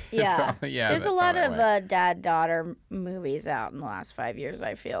did. Yeah. There's a lot of dad-daughter movies out in the last 5 years,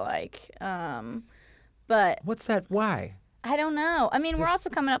 I feel like. But What's that? Why? I don't know. I mean, we're also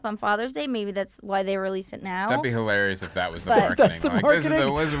coming up on Father's Day. Maybe that's why they release it now. That'd be hilarious if that was the But- marketing. That's the Like, marketing.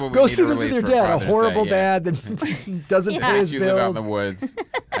 This is what we Go need see to this with release your for dad. Father's A horrible Day. Yeah. dad that doesn't Yeah. pay his You live out in bills. the woods,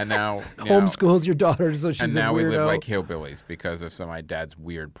 and now Homeschools your daughter so she's and now a we weirdo. live like hillbillies because of my dad's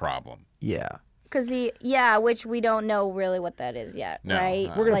weird problem. Yeah. Because which we don't know really what that is yet, No, right?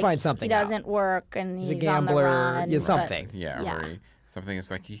 We're gonna find something He out. doesn't work, and He's he's a on the gambler. run. Yeah, but- something. Yeah, Yeah. where something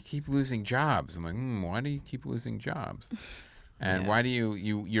is like, you keep losing jobs. I'm like, why do you keep losing jobs? And why do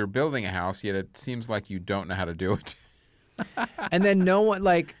you're building a house, yet it seems like you don't know how to do it. And then no one,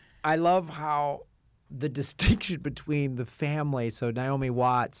 I love how the distinction between the family. So Naomi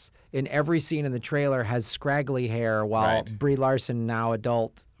Watts in every scene in the trailer has scraggly hair, while Right. Brie Larson, now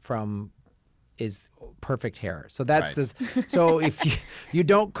adult, is perfect hair. So that's Right. this. So if you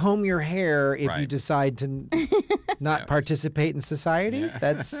don't comb your hair if you Right. decide to not Yes. participate in society, Yeah.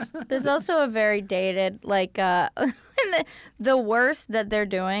 that's There's also a very dated, the worst that they're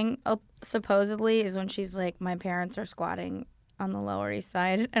doing, supposedly, is when she's like, my parents are squatting on the Lower East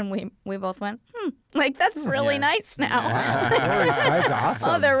Side, and we both went, that's really Yeah. nice now. Lower East Side's awesome.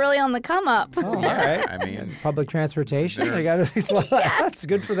 Oh, they're really on the come up. Oh, all Yeah, right. I mean, Public transportation. They're- They got that's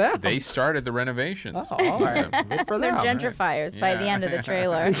good for them. they started the renovations. Oh, all right. Good for They're them. gentrifiers by the Yeah. end of the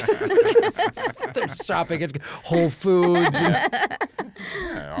trailer. They're shopping at Whole Foods. And,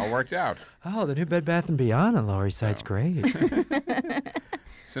 Yeah, it all worked out. oh, the new Bed Bath & Beyond on Lower East Side's great.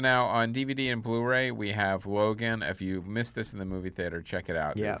 So now on DVD and Blu-ray, we have Logan. If you missed this in the movie theater, check it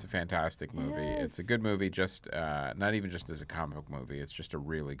out. Yeah. It's a fantastic movie. It's a good movie, just not even just as a comic book movie. It's just a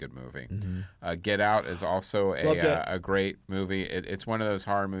really good movie. Get Out is also Loved it. a great movie. It's one of those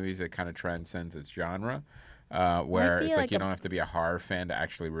horror movies that kind of transcends its genre, where be it's like like you a- don't have to be a horror fan to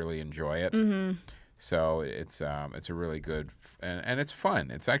actually really enjoy it. So it's a really good and it's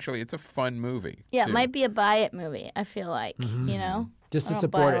fun. It's a fun movie. Yeah, too. it might be a buy it movie, I feel like, Just to I don't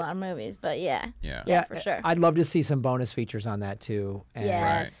support buy it. a lot of movies, but yeah. Yeah. Yeah, for sure. I'd love to see some bonus features on that too. And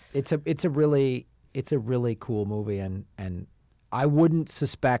Yes. it's a really cool movie, and I wouldn't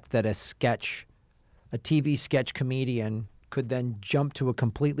suspect that a TV sketch comedian could then jump to a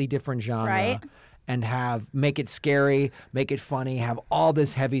completely different genre. Right. And make it scary, make it funny, have all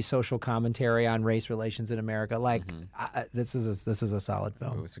this heavy social commentary on race relations in America. This is a solid It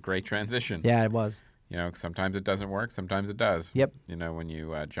film. was a great transition. Yeah, it was. Sometimes it doesn't work, sometimes it does. Yep. When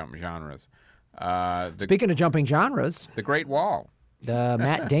you jump genres. Speaking of jumping genres, The Great Wall.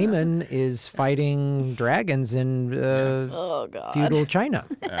 Matt Damon is fighting dragons in Oh God. feudal China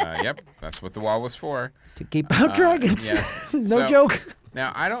Yep, that's what the wall was for. to keep out dragons. yes. No So- joke.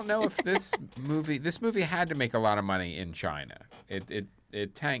 Now, I don't know if this movie had to make a lot of money in China.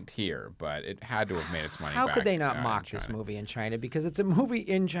 It tanked here, but it had to have made its money How back. could they not in mock this China. movie in China? Because it's a movie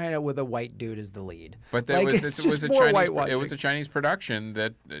in China with a white dude as the lead. But there Like, was it's it was just a more Chinese whitewashing. it was a Chinese production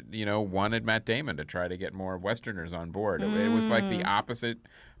that wanted Matt Damon to try to get more Westerners on board. It was like the opposite.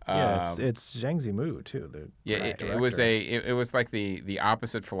 Yeah, it's Zhang Zimu too. Yeah, it was it was like the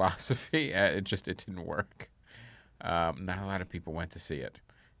opposite philosophy. It didn't work. Not a lot of people went to see it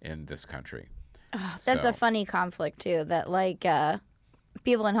in this country. That's a funny conflict too. That like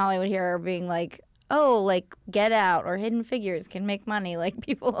people in Hollywood here are being like, oh, like Get Out or Hidden Figures can make money. Like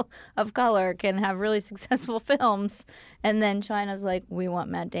people of color can have really successful films, and then China's like, we want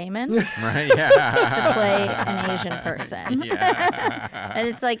Matt Damon Right? Yeah. to play an Asian person. Yeah. And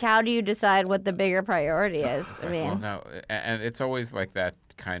it's like, how do you decide what the bigger priority is? I mean, Well, no, and it's always like that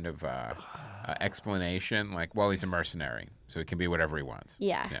kind of explanation, like, well, he's a mercenary, so he can be whatever he wants.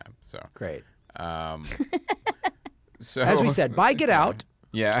 yeah. Yeah. So, Great. so As we said, buy Get Out.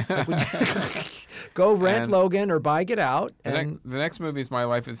 yeah. Go rent And- Logan or buy Get Out. And The next movie is My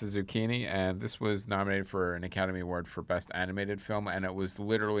Life as a Zucchini, and this was nominated for an Academy Award for Best Animated Film, and it was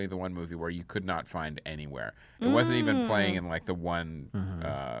literally the one movie where you could not find anywhere. It wasn't even playing in like the one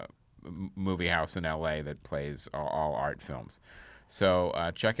movie house in L.A. that plays all art films. So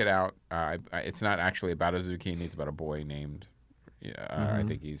check it out. It's not actually about a zucchini; it's about a boy named. I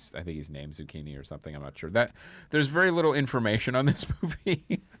think he's named Zucchini or something. I'm not sure. That there's very little information on this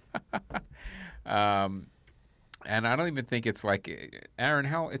movie. And I don't even think it's like Aaron.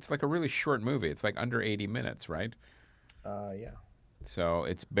 It's like a really short movie. It's like under 80 minutes, right? Yeah. So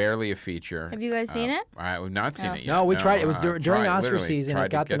it's barely a feature. Have you guys seen it? I've not seen No. it yet. no, we tried. It was I during tried, Oscar literally season. tried It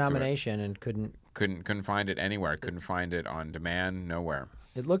to got the get to it. nomination and couldn't. Couldn't find it anywhere. Couldn't find it on demand. Nowhere.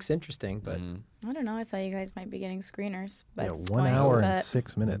 It looks interesting, but I don't know. I thought you guys might be getting screeners. But Yeah, it's 1 fine, hour and but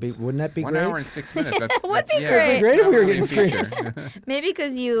 6 minutes. wouldn't that be 1 great? hour and 6 minutes. That's, Would that's, be yeah, great. It'd be great if we were not getting really a feature. maybe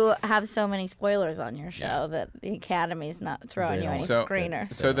because you have so many spoilers on your show that the Academy's not throwing They you any don't.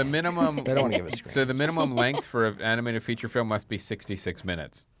 screeners. So the minimum. They don't want to give us screen. So the minimum length for an animated feature film must be 66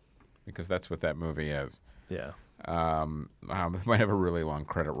 minutes, because that's what that movie is. Yeah. It might have a really long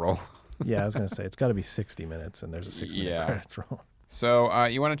credit roll. Yeah, I was going to say, it's got to be 60 minutes, and there's a 6-minute Yeah. credits roll. So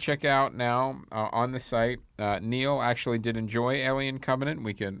you want to check out now on the site. Neil actually did enjoy Alien Covenant.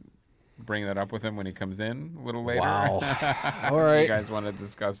 We could bring that up with him when he comes in a little later. Wow. All right. You guys want to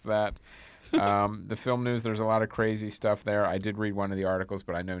discuss that? The film news, there's a lot of crazy stuff there. I did read one of the articles,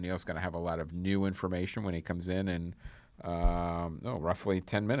 but I know Neil's going to have a lot of new information when he comes in roughly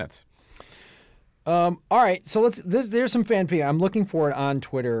 10 minutes. All right, so there's some fan feedback. I'm looking for it on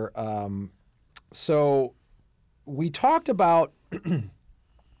Twitter. So we talked about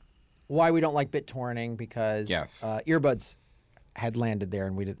why we don't like BitTorrenting because Yes. earbuds had landed there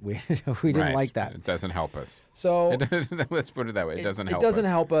and we didn't Right. like that. It doesn't help us. So Let's put it that way. It doesn't help It doesn't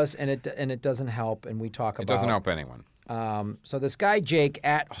us. help us, and it doesn't help. And we talk It about doesn't help anyone. So this guy Jake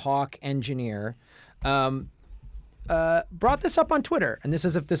at Hawk Engineer brought this up on Twitter, and this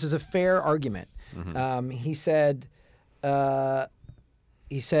is a fair argument. He said, to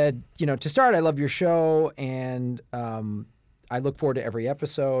start, I love your show, and I look forward to every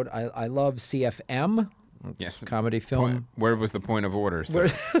episode. I love CFM. Yes. Comedy film. Where was the point of order, sir?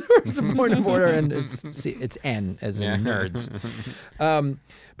 Where's the point of order? And it's N as in nerds.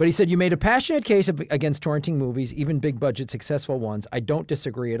 But he said, you made a passionate case against torrenting movies, even big budget successful ones. I don't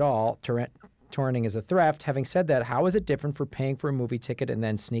disagree at all. Torrenting is a theft. Having said that, how is it different for paying for a movie ticket and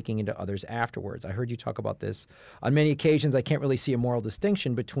then sneaking into others afterwards? I heard you talk about this on many occasions. I can't really see a moral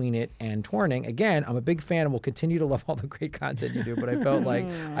distinction between it and torrenting. Again, I'm a big fan and will continue to love all the great content you do, but I felt like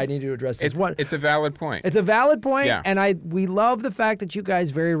I needed to address this one. It's a valid point. It's a valid point, Yeah. and we love the fact that you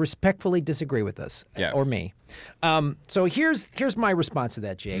guys very respectfully disagree with us, Yes. or me. So here's my response to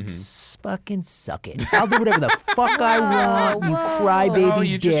that, Jake. Fucking suck it. I'll do whatever the fuck I want, you crybaby Oh,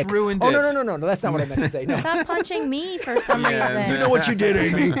 you dick. just ruined Oh, it. no, that's not what I meant to say. No. Stop punching me for some Yeah. reason. You know what you did,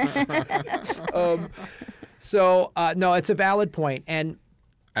 Amy. No, it's a valid point, and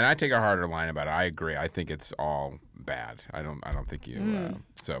And I take a harder line about it. I agree. I think it's all bad. I don't think you.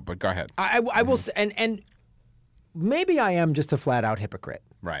 But go ahead. I will say, and maybe I am just a flat out hypocrite.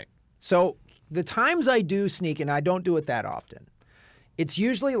 Right. So the times I do sneak, and I don't do it that often, it's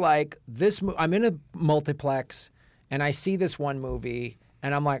usually like this. I'm in a multiplex, and I see this one movie,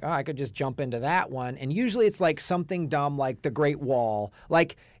 And I'm like, oh, I could just jump into that one. And usually it's like something dumb like The Great Wall.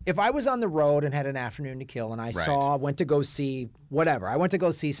 Like if I was on the road and had an afternoon to kill and I went to go see whatever. I went to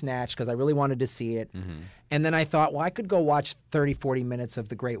go see Snatched because I really wanted to see it. And then I thought, well, I could go watch 30, 40 minutes of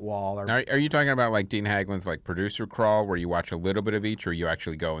The Great Wall. Or Are you talking about like Dean Haglin's like producer crawl where you watch a little bit of each, or you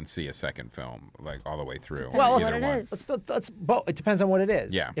actually go and see a second film like all the way through? Well, Depends on what it is. it depends on what it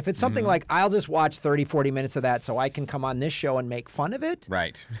is. Yeah. If it's something like I'll just watch 30, 40 minutes of that so I can come on this show and make fun of it,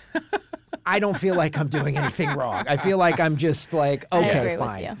 Right. I don't feel like I'm doing anything wrong. I feel like I'm just like, I agree okay, with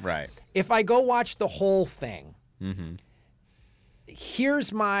fine. you. Right. If I go watch the whole thing,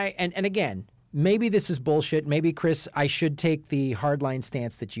 here's my, and again, maybe this is bullshit. Maybe, Chris, I should take the hardline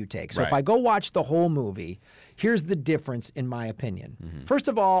stance that you take. So if Right. I go watch the whole movie, here's the difference in my opinion. First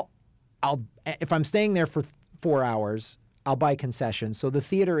of all, if I'm staying there for 4 hours, I'll buy concessions. So the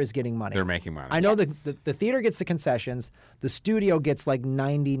theater is getting money. They're making money. I know the theater gets the concessions. The studio gets like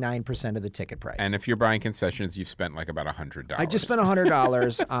 99% of the ticket price. And if you're buying concessions, you've spent like about $100. I just spent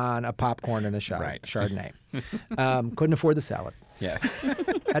 $100 on a popcorn and a Chardonnay. Couldn't afford the salad. Yes.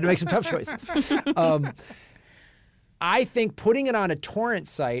 Had to make some tough choices. I think putting it on a torrent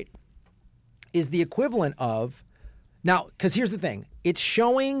site is the equivalent of now, because here's the thing. It's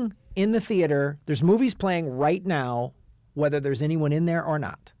showing in the theater. There's movies playing right now, whether there's anyone in there or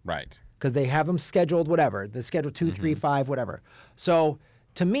not. Right. Because they have them scheduled, whatever. The schedule 2, 3, 5, whatever. So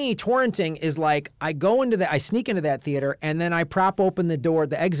to me, torrenting is like I sneak into that theater and then I prop open the door,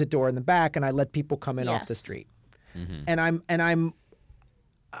 the exit door in the back, and I let people come in off the street. And I'm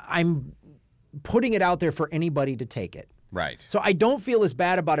putting it out there for anybody to take it. Right. So I don't feel as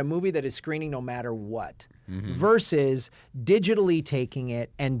bad about a movie that is screening no matter what, versus digitally taking it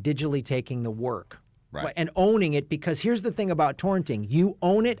and digitally taking the work. Right. And owning it, because here's the thing about torrenting. You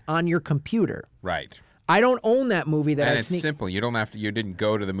own it on your computer. Right. I don't own that movie that And I it's sneak. simple. You don't have to. You didn't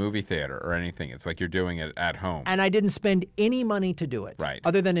go to the movie theater or anything. It's like you're doing it at home. And I didn't spend any money to do it. Right.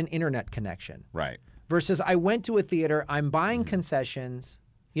 Other than an internet connection. Right. Versus I went to a theater, I'm buying concessions.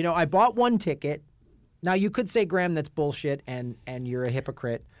 You know, I bought one ticket. Now you could say, Graham, that's bullshit and you're a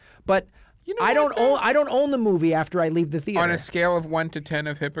hypocrite. But You know I what, don't own the movie after I leave the theater. On a scale of 1 to 10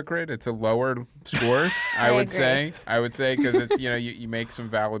 of hypocrite, it's a lower score. I would agree. say. I would say because it's you make some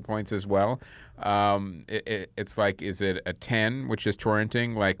valid points as well. It's like, is it a 10, which is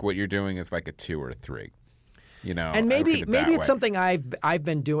torrenting? Like what you're doing is like a 2 or a 3. You know, And I look maybe at it that it's way. something I've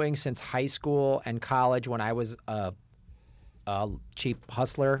been doing since high school and college when I was a cheap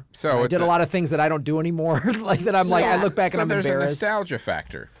hustler. So And I it's did a lot of things that I don't do anymore. Like that, I'm like I look back So and I'm there's a embarrassed. nostalgia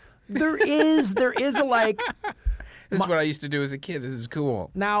factor. There is a like. This is what I used to do as a kid. This is cool.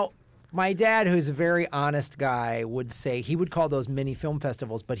 Now, my dad, who's a very honest guy, would say he would call those mini film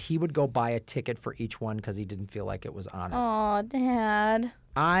festivals, but he would go buy a ticket for each one because he didn't feel like it was honest. Oh, Dad.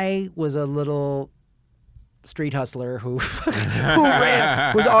 I was a little street hustler who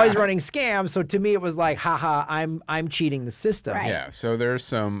was always running scams. So to me, it was like, haha, I'm cheating the system. Right. Yeah. So there's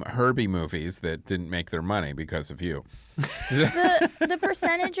some Herbie movies that didn't make their money because of you. The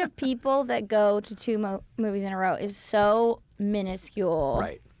percentage of people that go to two movies in a row is so minuscule.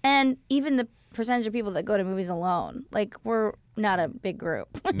 Right. And even the percentage of people that go to movies alone, like we're not a big group.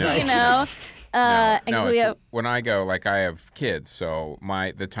 No. You know? And No, so we it's- have, when I go, like I have kids, so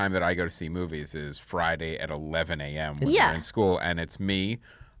the time that I go to see movies is Friday at 11 a.m. when Yeah. they're in school, and it's me,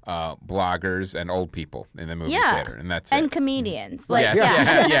 bloggers, and old people in the movie Yeah. theater, and that's and it. comedians. Like,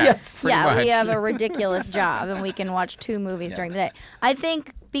 yeah. Yes. Pretty yeah, we much. have a ridiculous job and we can watch 2 movies during the day. I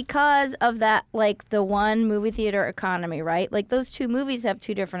think because of that, like the one movie theater economy, right? Like those 2 movies have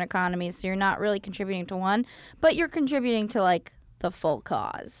 2 different economies, so you're not really contributing to one, but you're contributing to like the full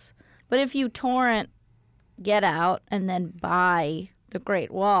cause. But if you torrent Get Out and then buy The Great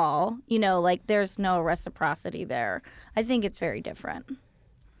Wall, you know, like there's no reciprocity there. I think it's very different. And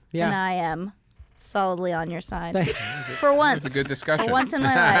Yeah. I am solidly on your side. For once. It's a good discussion. For once in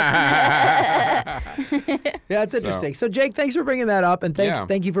my life. Yeah, it's interesting. So Jake, thanks for bringing that up, and Yeah.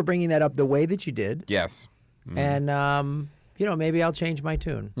 thank you for bringing that up the way that you did. Yes. And maybe I'll change my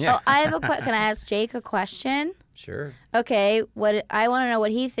tune. Yeah. Oh, I have a question. Can I ask Jake a question? Sure. Okay, I want to know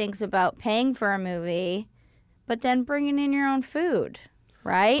what he thinks about paying for a movie, but then bringing in your own food,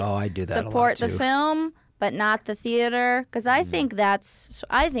 right? Oh, I do that a lot, Support the too. film, but not the theater, because I think that's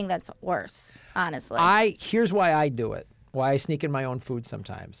worse, honestly. Here's why I do it. Why I sneak in my own food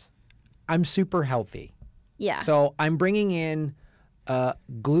sometimes. I'm super healthy. yeah. So I'm bringing in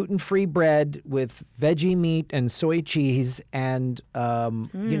gluten-free bread with veggie meat and soy cheese and an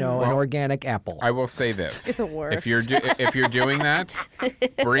organic apple. I will say this: It's the worst. if you're doing that,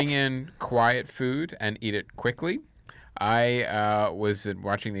 bring in quiet food and eat it quickly. I was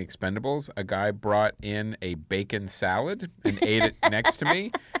watching The Expendables. A guy brought in a bacon salad and ate it next to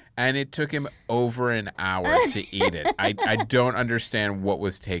me, and it took him over an hour to eat it. I don't understand what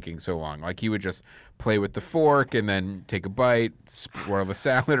was taking so long. Like, he would just play with the fork and then take a bite, swirl the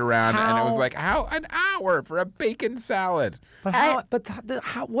salad around, and it was like, how an hour for a bacon salad? But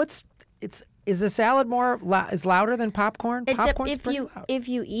how? Is the salad is louder than popcorn? Popcorn's pretty loud. If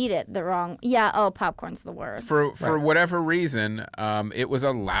you eat it the wrong, popcorn's the worst. For whatever reason, it was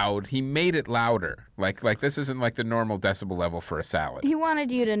he made it louder. Like this isn't like the normal decibel level for a salad. He wanted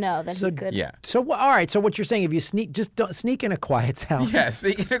you to know that he could. Yeah. So all right. So what you're saying? If you don't sneak in a quiet salad. Yeah,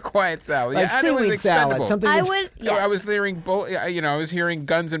 sneak in a quiet salad. Like and it was seaweed salad. Expendables. Something. I would. Yes. I was hearing I was hearing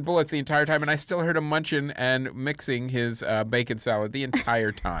guns and bullets the entire time, and I still heard him munching and mixing his bacon salad the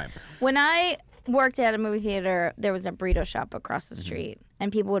entire time. When I worked at a movie theater, there was a burrito shop across the street,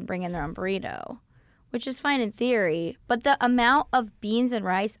 and people would bring in their own burrito, which is fine in theory. But the amount of beans and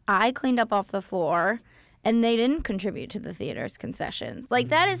rice I cleaned up off the floor, and they didn't contribute to the theater's concessions. Like,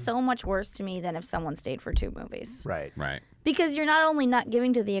 that is so much worse to me than if someone stayed for 2 movies. Right. Right. Because you're not only not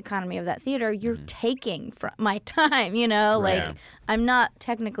giving to the economy of that theater, you're taking from my time, Like,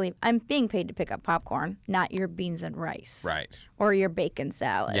 I'm being paid to pick up popcorn, not your beans and rice. Right. Or your bacon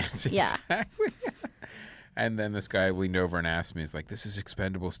salad. Yes, exactly. And then this guy leaned over and asked me, he's like, this is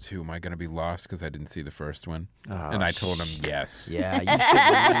Expendables 2. Am I going to be lost because I didn't see the first one? And I told him yes. Yeah, you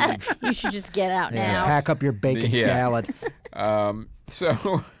should leave. You should just get out now. Pack up your bacon salad.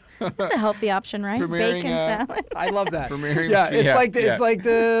 So... That's a healthy option, right? Bacon salad. I love that. It's like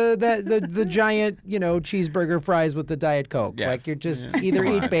the giant, cheeseburger fries with the Diet Coke. Yes. Like, you're just either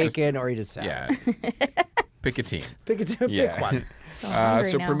eat bacon or eat a salad. Yeah. Pick a team. Pick one. So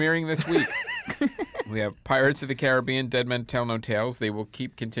hungry now. Premiering this week, we have Pirates of the Caribbean, Dead Men Tell No Tales. They will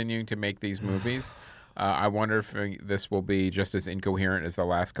keep continuing to make these movies. I wonder if this will be just as incoherent as the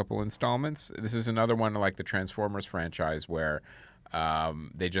last couple installments. This is another one like the Transformers franchise where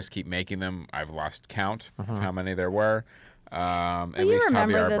they just keep making them. I've lost count of how many there were. At least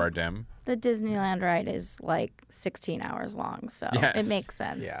Javier Bardem. The Disneyland ride is like 16 hours long, so it makes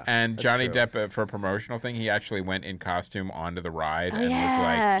sense. Yeah, and Johnny Depp, for a promotional thing, he actually went in costume onto the ride and was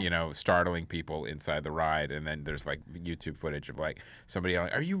like, startling people inside the ride. And then there's like YouTube footage of like somebody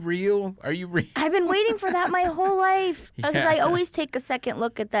yelling, "Are you real? Are you real?" I've been waiting for that my whole life because I always take a second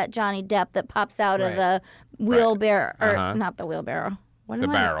look at that Johnny Depp that pops out of the wheelbarrow, or not the wheelbarrow. The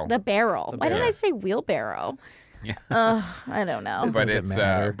barrel. The barrel. Why did I say wheelbarrow? Yeah. I don't know. But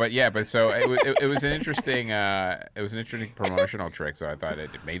so it was an interesting promotional trick. So I thought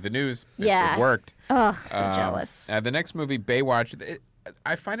it made the news. It worked. Oh, so jealous. The next movie, Baywatch,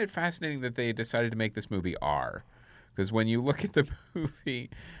 I find it fascinating that they decided to make this movie R, because when you look at the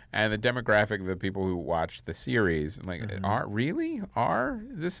movie and the demographic of the people who watch the series, I'm like, R, really? R?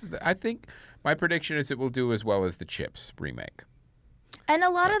 I think my prediction is it will do as well as the Chips remake. And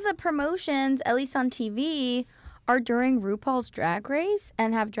a lot of the promotions, at least on TV, are during RuPaul's Drag Race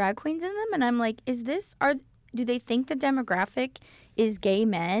and have drag queens in them. And I'm like, do they think the demographic is gay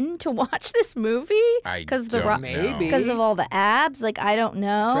men to watch this movie? Because of all the abs. Like, I don't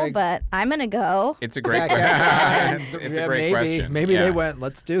know, Craig. But I'm going to go. It's a great question. It's a great question. Maybe they went,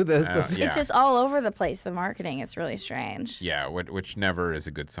 let's do this. It's just all over the place, the marketing. It's really strange. Yeah, which never is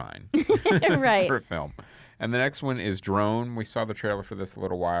a good sign right. for a film. And the next one is Drone. We saw the trailer for this a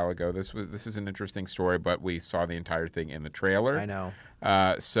little while ago. This is an interesting story, but we saw the entire thing in the trailer. I know.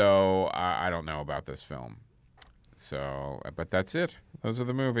 So I don't know about this film. So, but that's it. Those are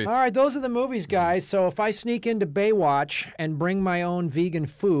the movies. All right, those are the movies, guys. So if I sneak into Baywatch and bring my own vegan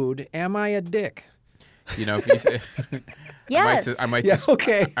food, am I a dick? If you yes. I might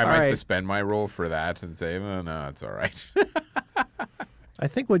suspend my role for that and say, no, it's all right. I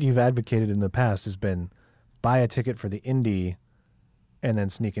think what you've advocated in the past has been buy a ticket for the indie and then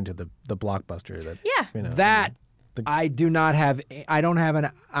sneak into the blockbuster. I don't have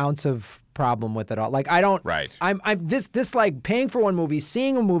an ounce of problem with it all. Like, I don't. Right. I'm this like paying for one movie,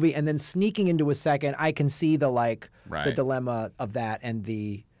 seeing a movie, and then sneaking into a second. I can see the dilemma of that and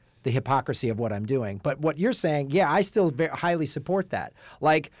the hypocrisy of what I'm doing. But what you're saying, I still highly support that.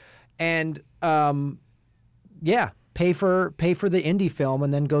 Like, and pay for the indie film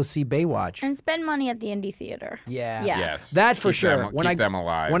and then go see Baywatch and spend money at the indie theater. Yeah. Yes. That's for sure. Keep them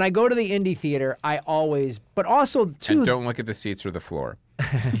alive. When I go to the indie theater, I always, but also too. And don't look at the seats or the floor.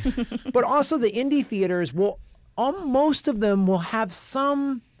 But also the indie theaters most of them will have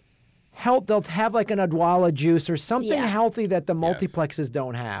some help. They'll have like an Adwala juice or something healthy that the multiplexes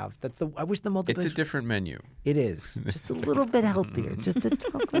don't have. I wish the multiplexes. It's a different menu. It is just a little bit healthier.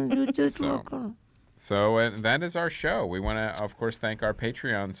 So that is our show. We want to, of course, thank our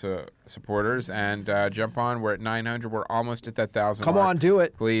Patreon supporters and jump on. We're at 900. We're almost at that 1,000 Come mark. on, do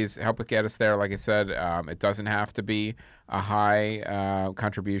it. Please help get us there. Like I said, it doesn't have to be a high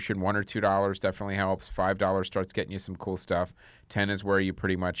contribution. $1 or $2 definitely helps. $5 starts getting you some cool stuff. 10 is where you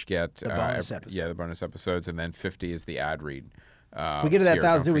pretty much get the bonus episodes. Yeah, the bonus episodes, and then 50 is the ad read. If we get to that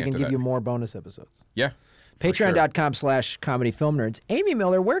 1,000, we can give you more bonus episodes. Yeah. Patreon.com/Comedy Film Nerds. Amy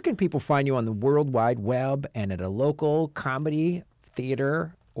Miller, where can people find you on the World Wide Web and at a local comedy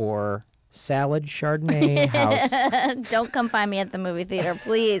theater or salad Chardonnay house? Don't come find me at the movie theater,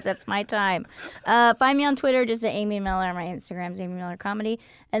 please. That's my time. Find me on Twitter, just at Amy Miller. My Instagram's Amy Miller Comedy.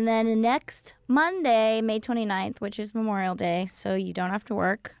 And then next Monday, May 29th, which is Memorial Day, so you don't have to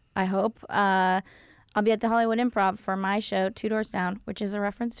work, I hope. I'll be at the Hollywood Improv for my show, 2 Doors Down, which is a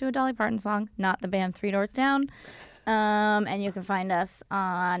reference to a Dolly Parton song, not the band 3 Doors Down. And you can find us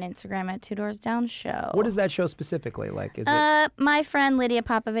on Instagram at 2 Doors Down Show. What is that show specifically like? Is it? My friend Lydia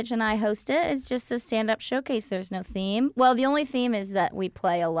Popovich and I host it. It's just a stand-up showcase. There's no theme. Well, the only theme is that we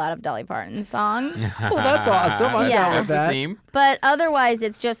play a lot of Dolly Parton songs. Well, that's awesome. I'm down with that. A theme. But otherwise,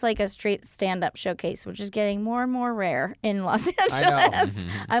 it's just like a straight stand-up showcase, which is getting more and more rare in Los Angeles. I know.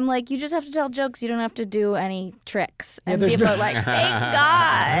 I'm like, you just have to tell jokes. You don't have to do any tricks. And people are like, thank God.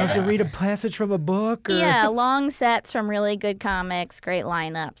 I have to read a passage from a book? Or... Yeah, long sets from really good comics, great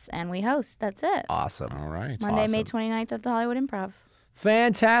lineups, and we host. That's it. Awesome. All right. Monday, awesome. May 29th at the Hollywood Improv.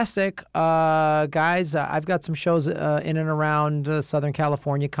 Fantastic. Guys, I've got some shows in and around Southern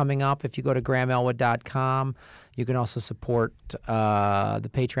California coming up. If you go to GrahamElwood.com, you can also support the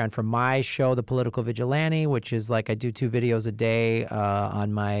Patreon for my show, The Political Vigilante, which is like I do 2 videos a day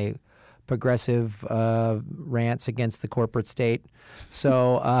on my progressive rants against the corporate state.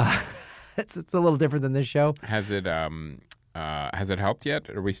 So it's a little different than this show. Has it helped yet?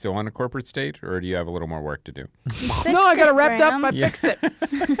 Are we still on a corporate state, or do you have a little more work to do? No, I got it wrapped up. Graham. I fixed it.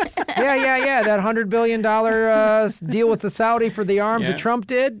 Yeah. That $100 billion deal with the Saudi for the arms that Trump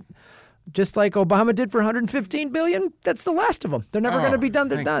did, just like Obama did for $115 billion. That's the last of them. They're never going to be done.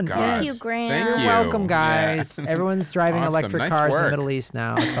 They're done. God. Thank you, Graham. Thank You're you. welcome, guys. Yeah. Everyone's driving Awesome. electric Nice cars in work. the Middle East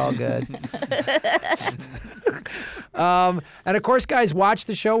now. It's all good. And of course, guys, watch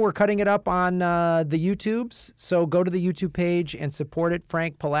the show. We're cutting it up on the YouTubes. So go to the YouTube page and support it.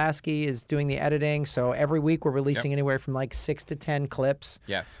 Frank Pulaski is doing the editing. So every week we're releasing anywhere from like 6 to 10 clips.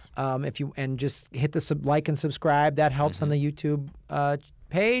 Yes. If you just hit the like and subscribe, that helps on the YouTube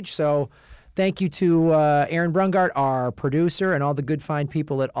page. So thank you to Aaron Brungart, our producer, and all the good fine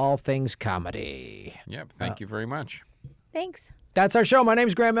people at All Things Comedy. Yep. Thank you very much. Thanks. That's our show. My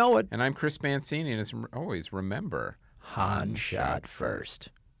name's Graham Elwood. And I'm Chris Mancini, and as always, remember, Han shot first.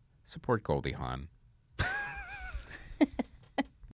 support Goldie Hawn.